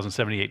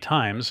 1,078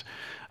 times,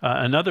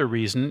 another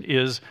reason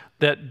is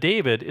that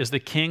David is the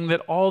king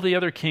that all the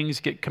other kings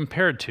get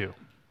compared to.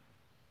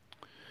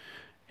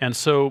 And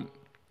so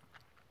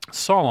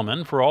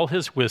Solomon, for all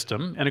his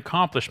wisdom and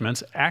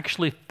accomplishments,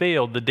 actually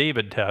failed the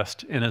David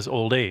test in his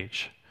old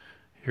age.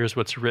 Here's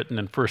what's written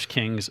in 1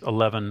 Kings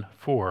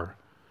 11:4.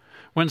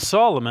 "When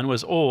Solomon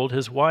was old,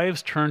 his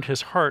wives turned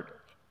his heart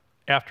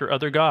after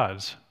other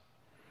gods,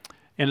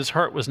 and his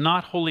heart was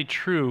not wholly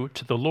true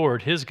to the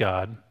Lord his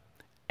God,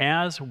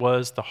 as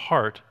was the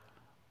heart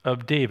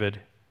of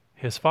David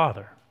his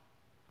father."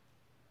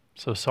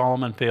 So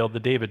Solomon failed the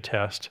David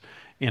test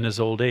in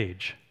his old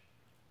age.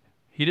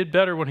 He did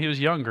better when he was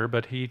younger,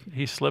 but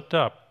he slipped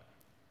up.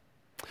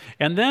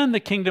 And then the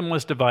kingdom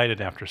was divided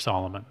after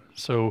Solomon.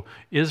 So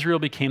Israel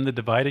became the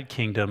divided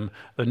kingdom.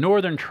 The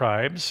northern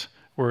tribes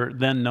were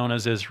then known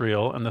as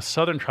Israel, and the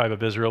southern tribe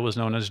of Israel was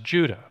known as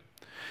Judah.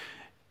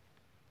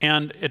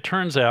 And it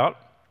turns out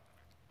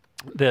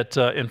that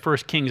in 1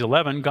 Kings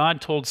 11,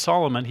 God told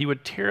Solomon he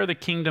would tear the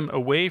kingdom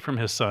away from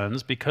his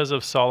sons because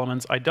of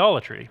Solomon's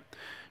idolatry.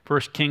 1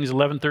 Kings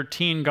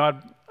 11:13,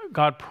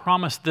 God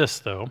promised this,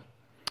 though.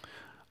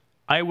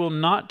 I will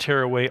not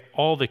tear away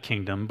all the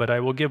kingdom, but I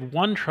will give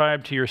one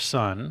tribe to your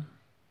son,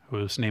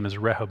 whose name is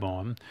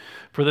Rehoboam,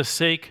 for the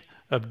sake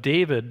of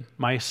David,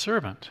 my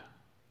servant,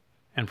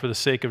 and for the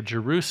sake of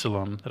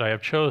Jerusalem that I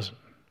have chosen.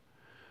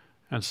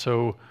 And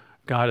so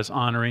God is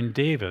honoring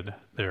David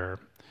there.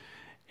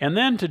 And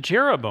then to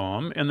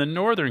Jeroboam in the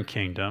northern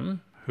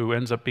kingdom, who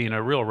ends up being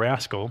a real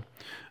rascal,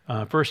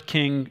 1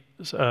 Kings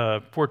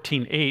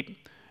 14:8,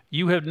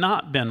 you have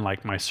not been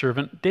like my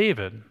servant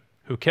David,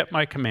 who kept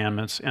my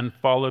commandments and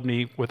followed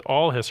me with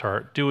all his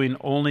heart, doing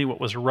only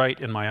what was right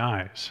in my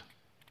eyes.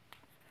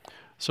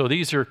 So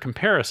these are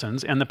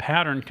comparisons, and the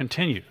pattern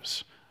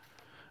continues.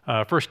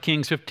 1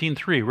 Kings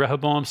 15:3,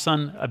 Rehoboam's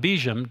son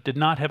Abijam did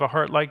not have a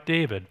heart like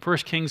David.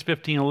 1 Kings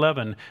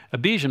 15:11,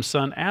 Abijam's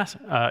son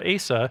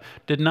Asa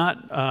did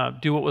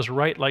not do what was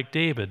right like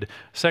David.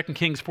 2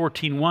 Kings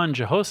 14:1,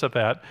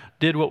 Jehoshaphat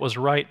did what was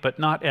right, but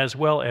not as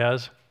well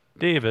as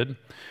David.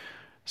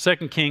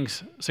 2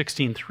 Kings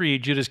 16:3,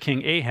 Judah's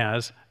king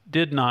Ahaz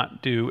did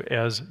not do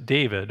as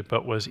David,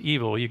 but was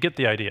evil. You get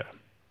the idea.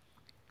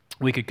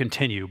 We could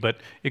continue, but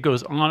it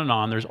goes on and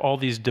on. There's all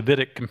these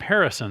Davidic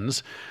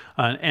comparisons,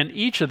 and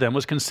each of them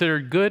was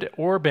considered good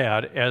or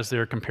bad as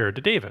they're compared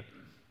to David.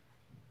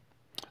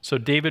 So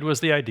David was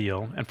the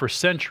ideal, and for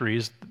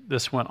centuries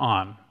this went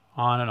on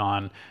and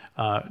on.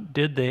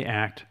 Did they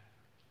act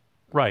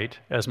right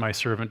as my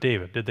servant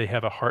David? Did they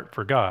have a heart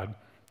for God?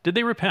 Did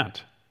they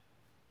repent?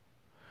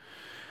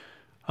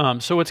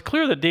 So it's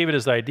clear that David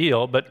is the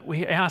ideal, but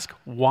we ask,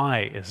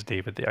 why is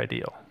David the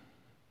ideal?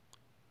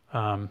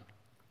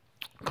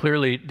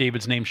 Clearly,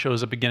 David's name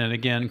shows up again and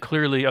again.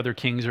 Clearly, other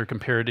kings are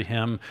compared to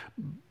him.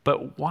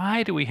 But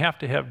why do we have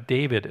to have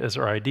David as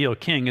our ideal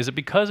king? Is it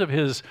because of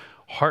his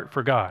heart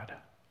for God?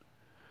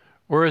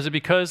 Or is it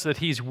because that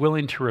he's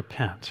willing to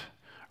repent?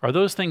 Are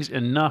those things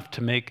enough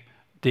to make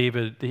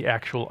David the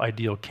actual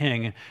ideal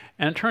king?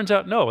 And it turns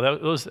out, no,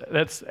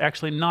 that's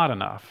actually not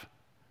enough.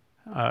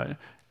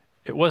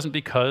 It wasn't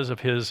because of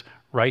his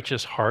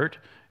righteous heart.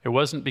 It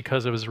wasn't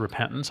because of his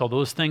repentance. All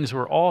those things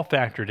were all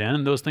factored in,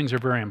 and those things are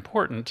very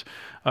important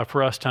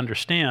for us to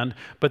understand.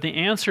 But the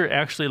answer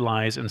actually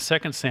lies in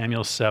 2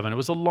 Samuel 7. It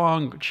was a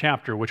long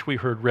chapter, which we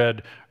heard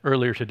read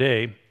earlier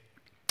today,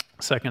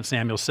 2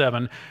 Samuel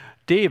 7.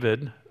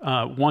 David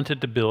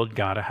wanted to build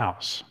God a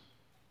house.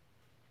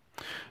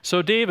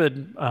 So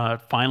David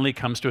finally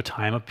comes to a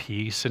time of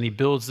peace, and he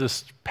builds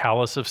this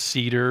palace of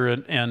cedar,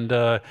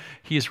 and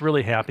he's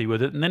really happy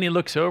with it. And then he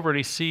looks over and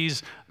he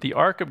sees the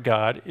ark of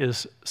God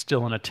is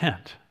still in a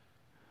tent.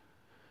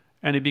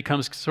 And he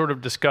becomes sort of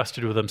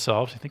disgusted with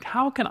himself. He thinks,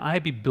 how can I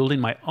be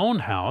building my own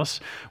house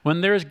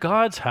when there's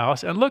God's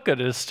house? And look at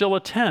it, it's still a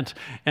tent.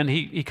 And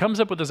he comes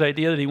up with this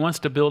idea that he wants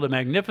to build a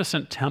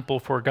magnificent temple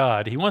for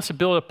God. He wants to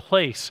build a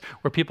place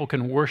where people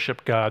can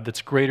worship God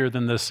that's greater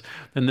than this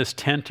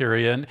tent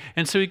area.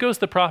 And so he goes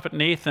to the prophet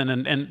Nathan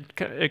and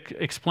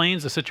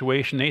explains the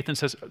situation. Nathan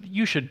says,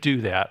 you should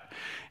do that.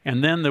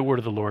 And then the word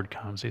of the Lord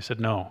comes. He said,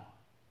 no.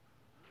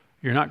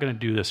 You're not going to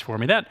do this for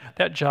me.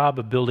 That job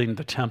of building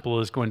the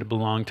temple is going to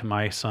belong to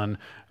my son,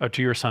 to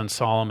your son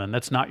Solomon.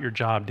 That's not your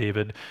job,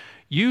 David.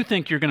 You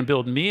think you're going to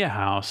build me a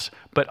house,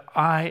 but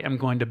I am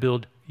going to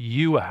build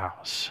you a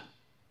house.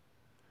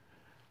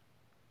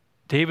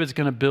 David's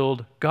going to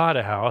build God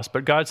a house,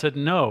 but God said,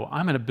 no,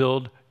 I'm going to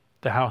build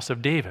the house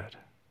of David.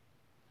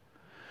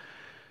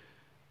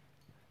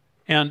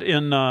 And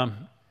in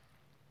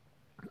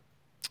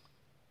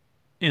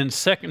 2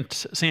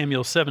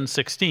 Samuel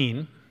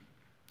 7:16,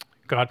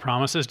 God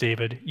promises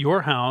David,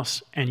 your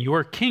house and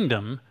your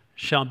kingdom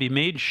shall be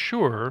made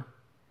sure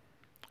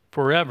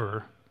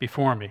forever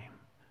before me.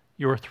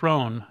 Your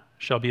throne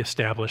shall be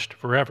established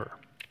forever.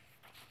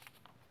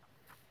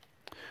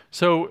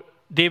 So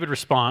David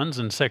responds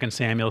in 2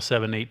 Samuel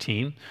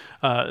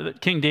 7:18.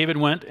 King David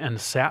went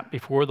and sat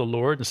before the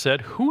Lord and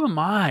said, who am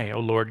I, O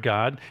Lord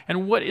God,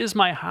 and what is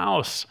my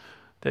house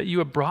that you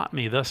have brought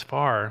me thus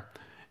far?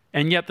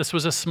 And yet this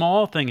was a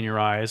small thing in your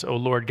eyes, O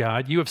Lord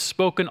God. You have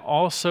spoken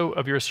also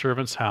of your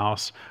servant's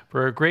house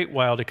for a great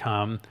while to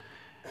come,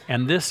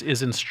 and this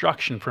is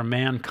instruction for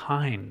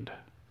mankind,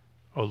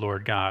 O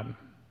Lord God.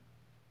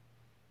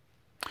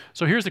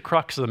 So here's the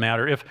crux of the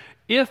matter.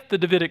 If the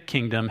Davidic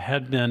kingdom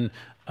had been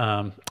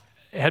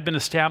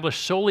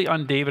established solely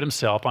on David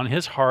himself, on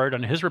his heart,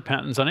 on his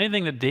repentance, on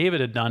anything that David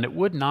had done, it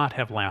would not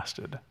have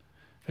lasted.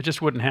 It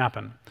just wouldn't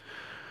happen.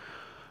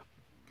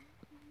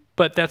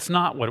 But that's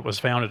not what it was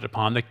founded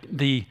upon.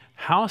 The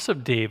house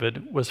of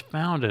David was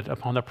founded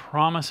upon the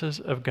promises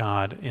of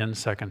God in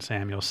 2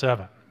 Samuel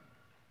 7.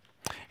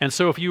 And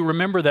so if you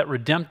remember that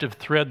redemptive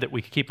thread that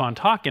we keep on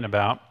talking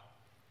about,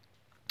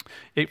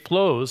 it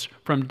flows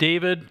from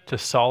David to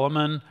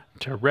Solomon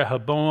to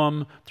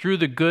Rehoboam, through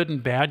the good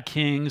and bad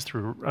kings,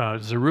 through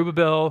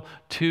Zerubbabel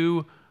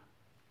to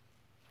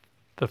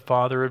the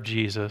father of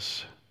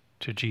Jesus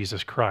to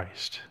Jesus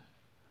Christ.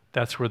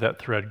 That's where that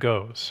thread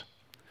goes.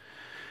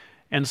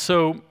 And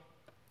so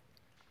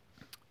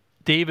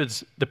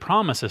the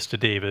promises to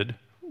David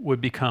would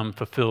become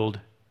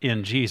fulfilled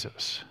in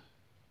Jesus.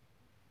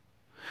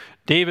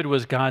 David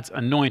was God's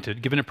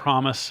anointed, given a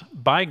promise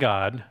by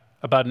God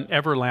about an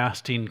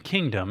everlasting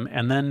kingdom,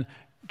 and then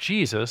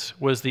Jesus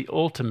was the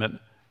ultimate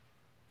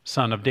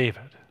son of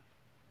David.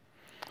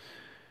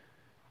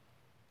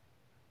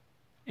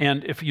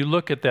 And if you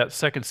look at that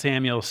 2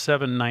 Samuel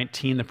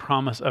 7:19, the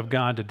promise of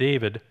God to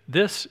David,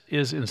 this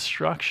is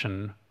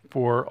instruction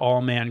for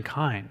all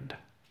mankind.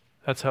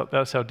 That's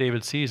how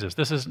David sees this.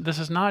 This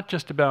is not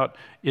just about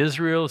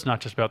Israel. It's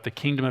not just about the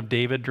kingdom of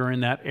David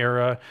during that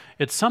era.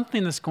 It's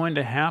something that's going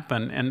to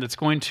happen, and it's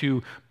going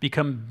to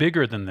become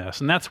bigger than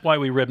this. And that's why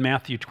we read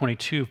Matthew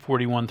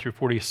 22:41 through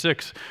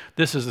 46.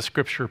 This is the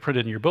scripture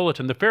printed in your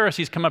bulletin. The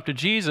Pharisees come up to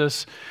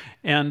Jesus,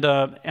 and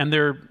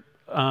they're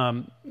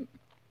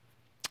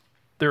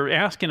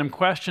asking him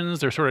questions.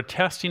 They're sort of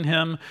testing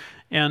him,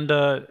 and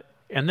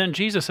then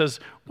Jesus says,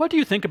 "What do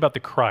you think about the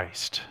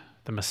Christ,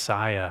 the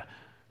Messiah?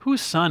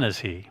 Whose son is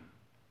he?"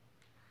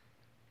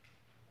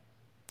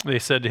 They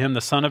said to him,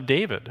 "The son of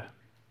David."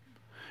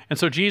 And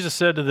so Jesus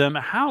said to them,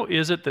 "How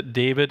is it that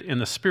David in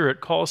the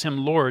Spirit calls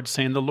him Lord,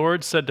 saying, 'The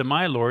Lord said to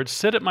my Lord,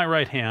 sit at my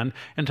right hand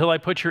until I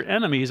put your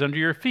enemies under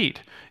your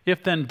feet'?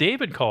 If then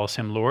David calls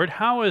him Lord,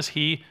 how is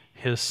he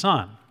his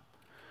son?"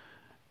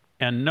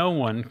 And no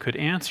one could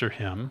answer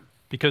him,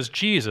 because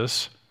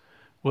Jesus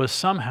was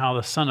somehow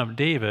the son of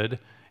David,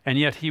 and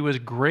yet he was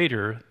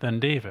greater than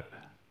David.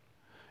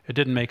 It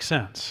didn't make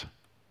sense.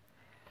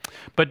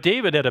 But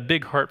David had a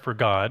big heart for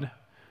God.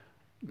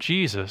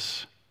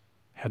 Jesus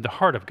had the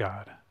heart of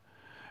God.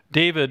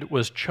 David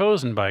was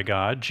chosen by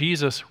God.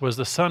 Jesus was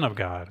the Son of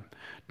God.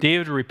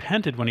 David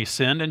repented when he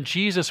sinned, and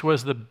Jesus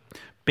was the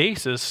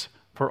basis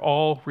for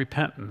all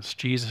repentance.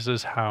 Jesus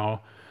is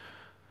how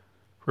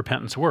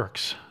repentance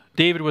works.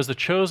 David was the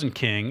chosen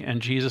king,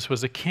 and Jesus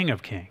was the King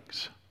of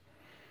Kings.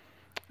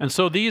 And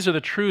so these are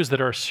the truths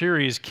that our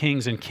series,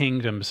 Kings and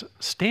Kingdoms,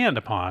 stand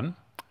upon.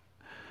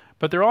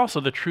 But they're also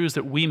the truths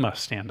that we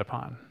must stand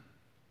upon.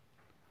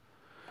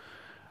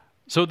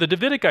 So the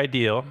Davidic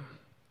ideal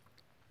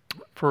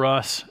for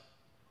us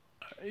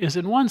is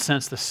in one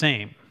sense the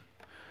same.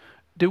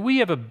 Do we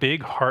have a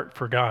big heart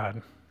for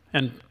God?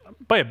 And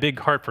by a big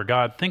heart for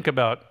God, think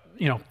about,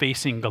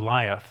 facing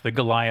Goliath, the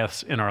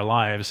Goliaths in our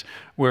lives,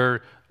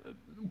 where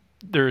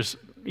there's,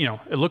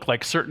 it looked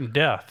like certain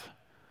death.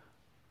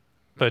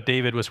 But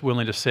David was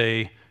willing to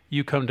say,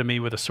 "You come to me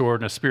with a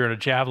sword and a spear and a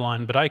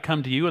javelin, but I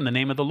come to you in the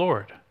name of the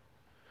Lord."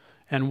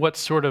 And what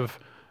sort of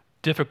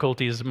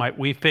difficulties might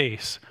we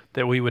face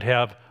that we would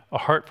have a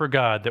heart for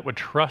God that would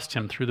trust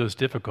him through those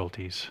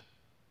difficulties?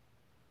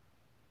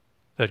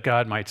 That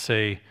God might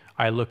say,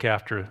 "I look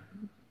after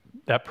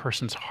that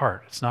person's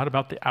heart." It's not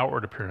about the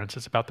outward appearance,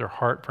 it's about their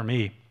heart for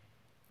me.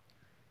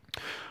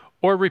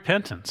 Or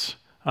repentance.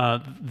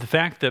 The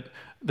fact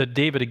that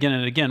David again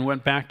and again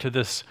went back to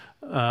this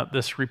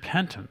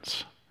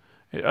repentance.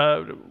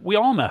 We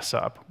all mess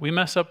up. We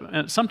mess up,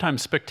 and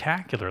sometimes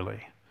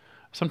spectacularly.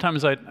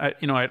 Sometimes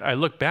I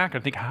look back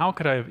and think, how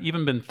could I have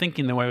even been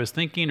thinking the way I was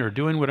thinking or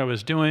doing what I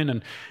was doing?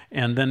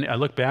 And then I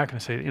look back and I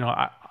say,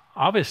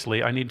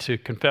 obviously I need to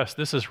confess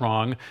this is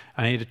wrong.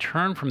 I need to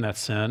turn from that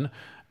sin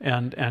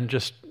and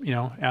just,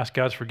 ask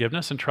God's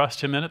forgiveness and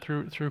trust him in it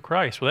through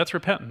Christ. Well, that's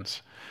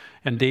repentance.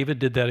 And David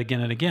did that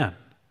again and again.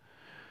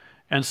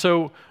 And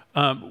so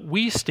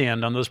we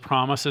stand on those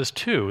promises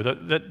too.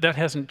 That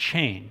hasn't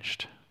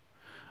changed.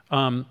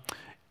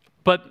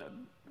 But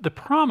the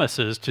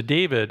promises to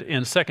David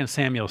in 2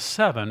 Samuel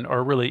 7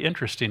 are really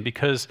interesting,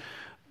 because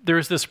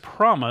there's this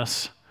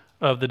promise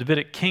of the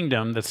Davidic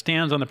kingdom that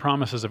stands on the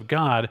promises of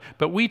God,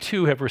 but we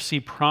too have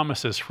received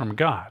promises from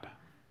God.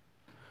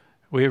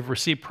 We have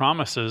received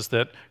promises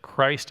that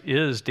Christ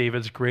is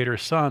David's greater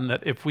son,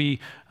 that if we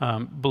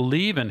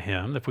believe in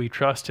him, if we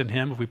trust in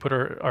him, if we put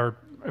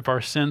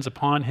our sins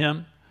upon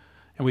him,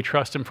 and we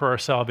trust him for our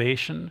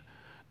salvation,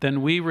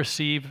 then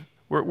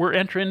we're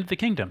entering into the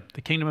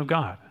kingdom of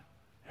God.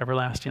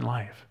 Everlasting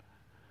life.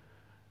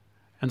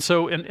 And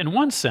so in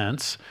one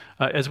sense,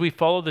 as we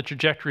follow the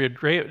trajectory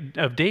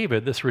of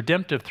David, this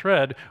redemptive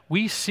thread,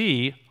 we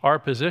see our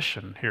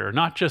position here,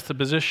 not just the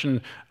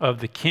position of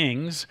the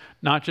kings,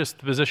 not just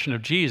the position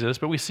of Jesus,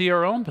 but we see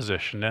our own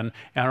position and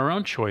our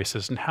own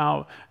choices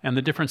and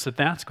the difference that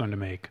that's going to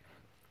make.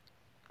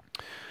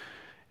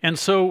 And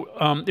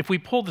so if we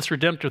pull this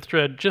redemptive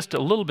thread just a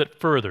little bit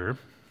further,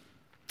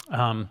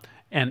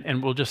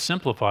 and we'll just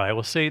simplify,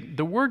 we'll say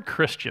the word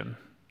Christian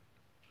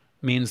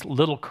means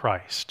little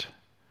Christ.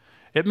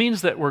 It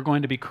means that we're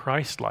going to be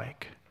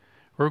Christ-like.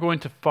 We're going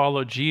to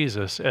follow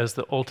Jesus as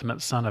the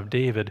ultimate son of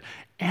David,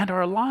 and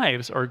our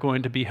lives are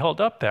going to be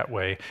held up that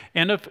way.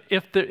 And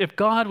if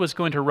God was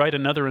going to write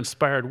another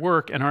inspired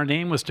work and our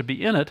name was to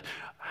be in it,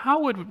 how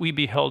would we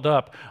be held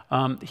up?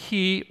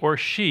 He or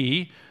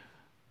she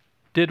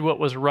did what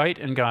was right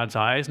in God's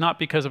eyes, not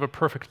because of a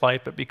perfect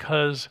life, but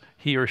because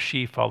he or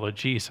she followed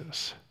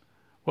Jesus.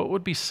 What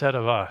would be said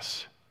of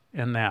us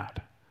in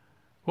that?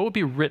 What would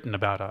be written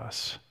about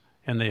us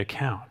in the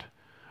account?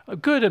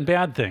 Good and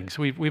bad things.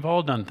 We've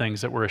all done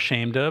things that we're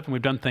ashamed of, and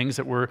we've done things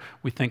that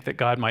we think that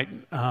God might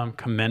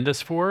commend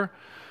us for.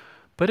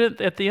 But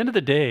at the end of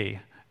the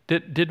day,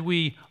 did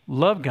we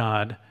love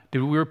God?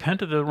 Did we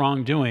repent of the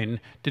wrongdoing?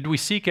 Did we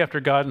seek after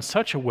God in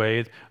such a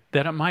way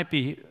that it might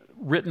be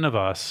written of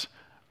us,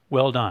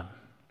 well done?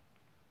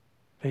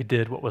 They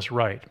did what was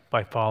right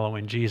by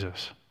following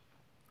Jesus.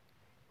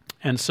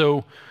 And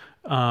so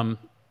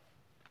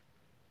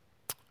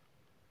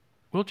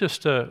we'll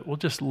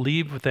just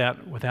leave with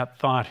that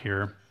thought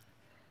here.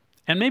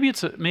 And maybe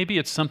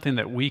it's something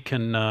that we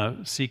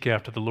can seek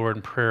after the Lord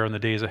in prayer in the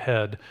days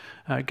ahead.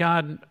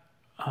 God,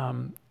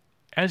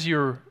 as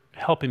you're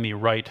helping me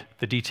write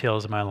the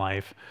details of my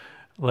life,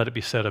 let it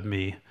be said of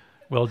me,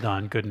 well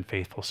done, good and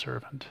faithful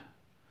servant.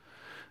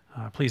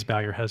 Please bow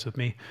your heads with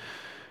me.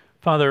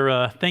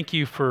 Father, thank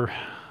you for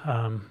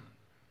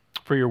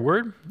your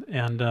word.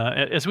 And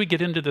as we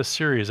get into this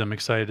series, I'm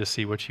excited to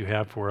see what you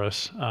have for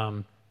us.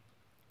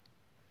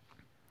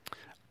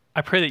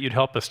 I pray that you'd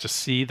help us to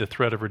see the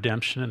thread of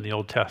redemption in the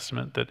Old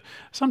Testament, that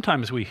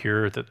sometimes we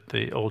hear that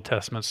the Old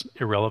Testament's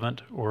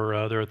irrelevant,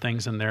 or there are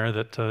things in there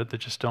that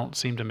just don't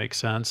seem to make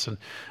sense. And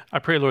I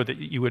pray, Lord, that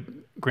you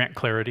would grant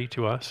clarity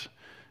to us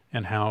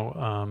and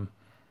how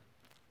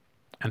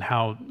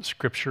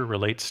Scripture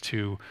relates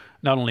to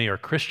not only our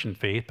Christian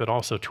faith, but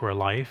also to our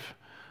life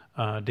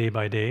day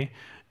by day.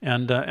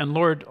 And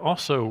Lord,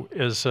 also,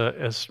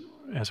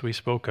 as we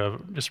spoke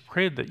of, just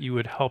pray that you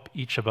would help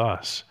each of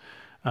us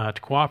to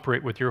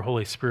cooperate with your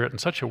Holy Spirit in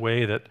such a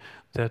way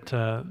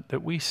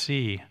that we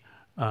see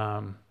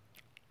our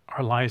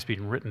lives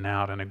being written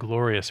out in a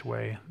glorious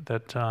way,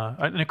 that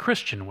in a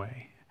Christian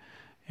way,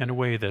 in a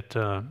way that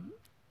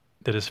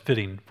is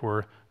fitting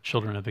for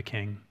children of the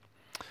King.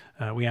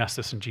 We ask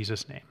this in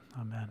Jesus' name.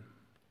 Amen.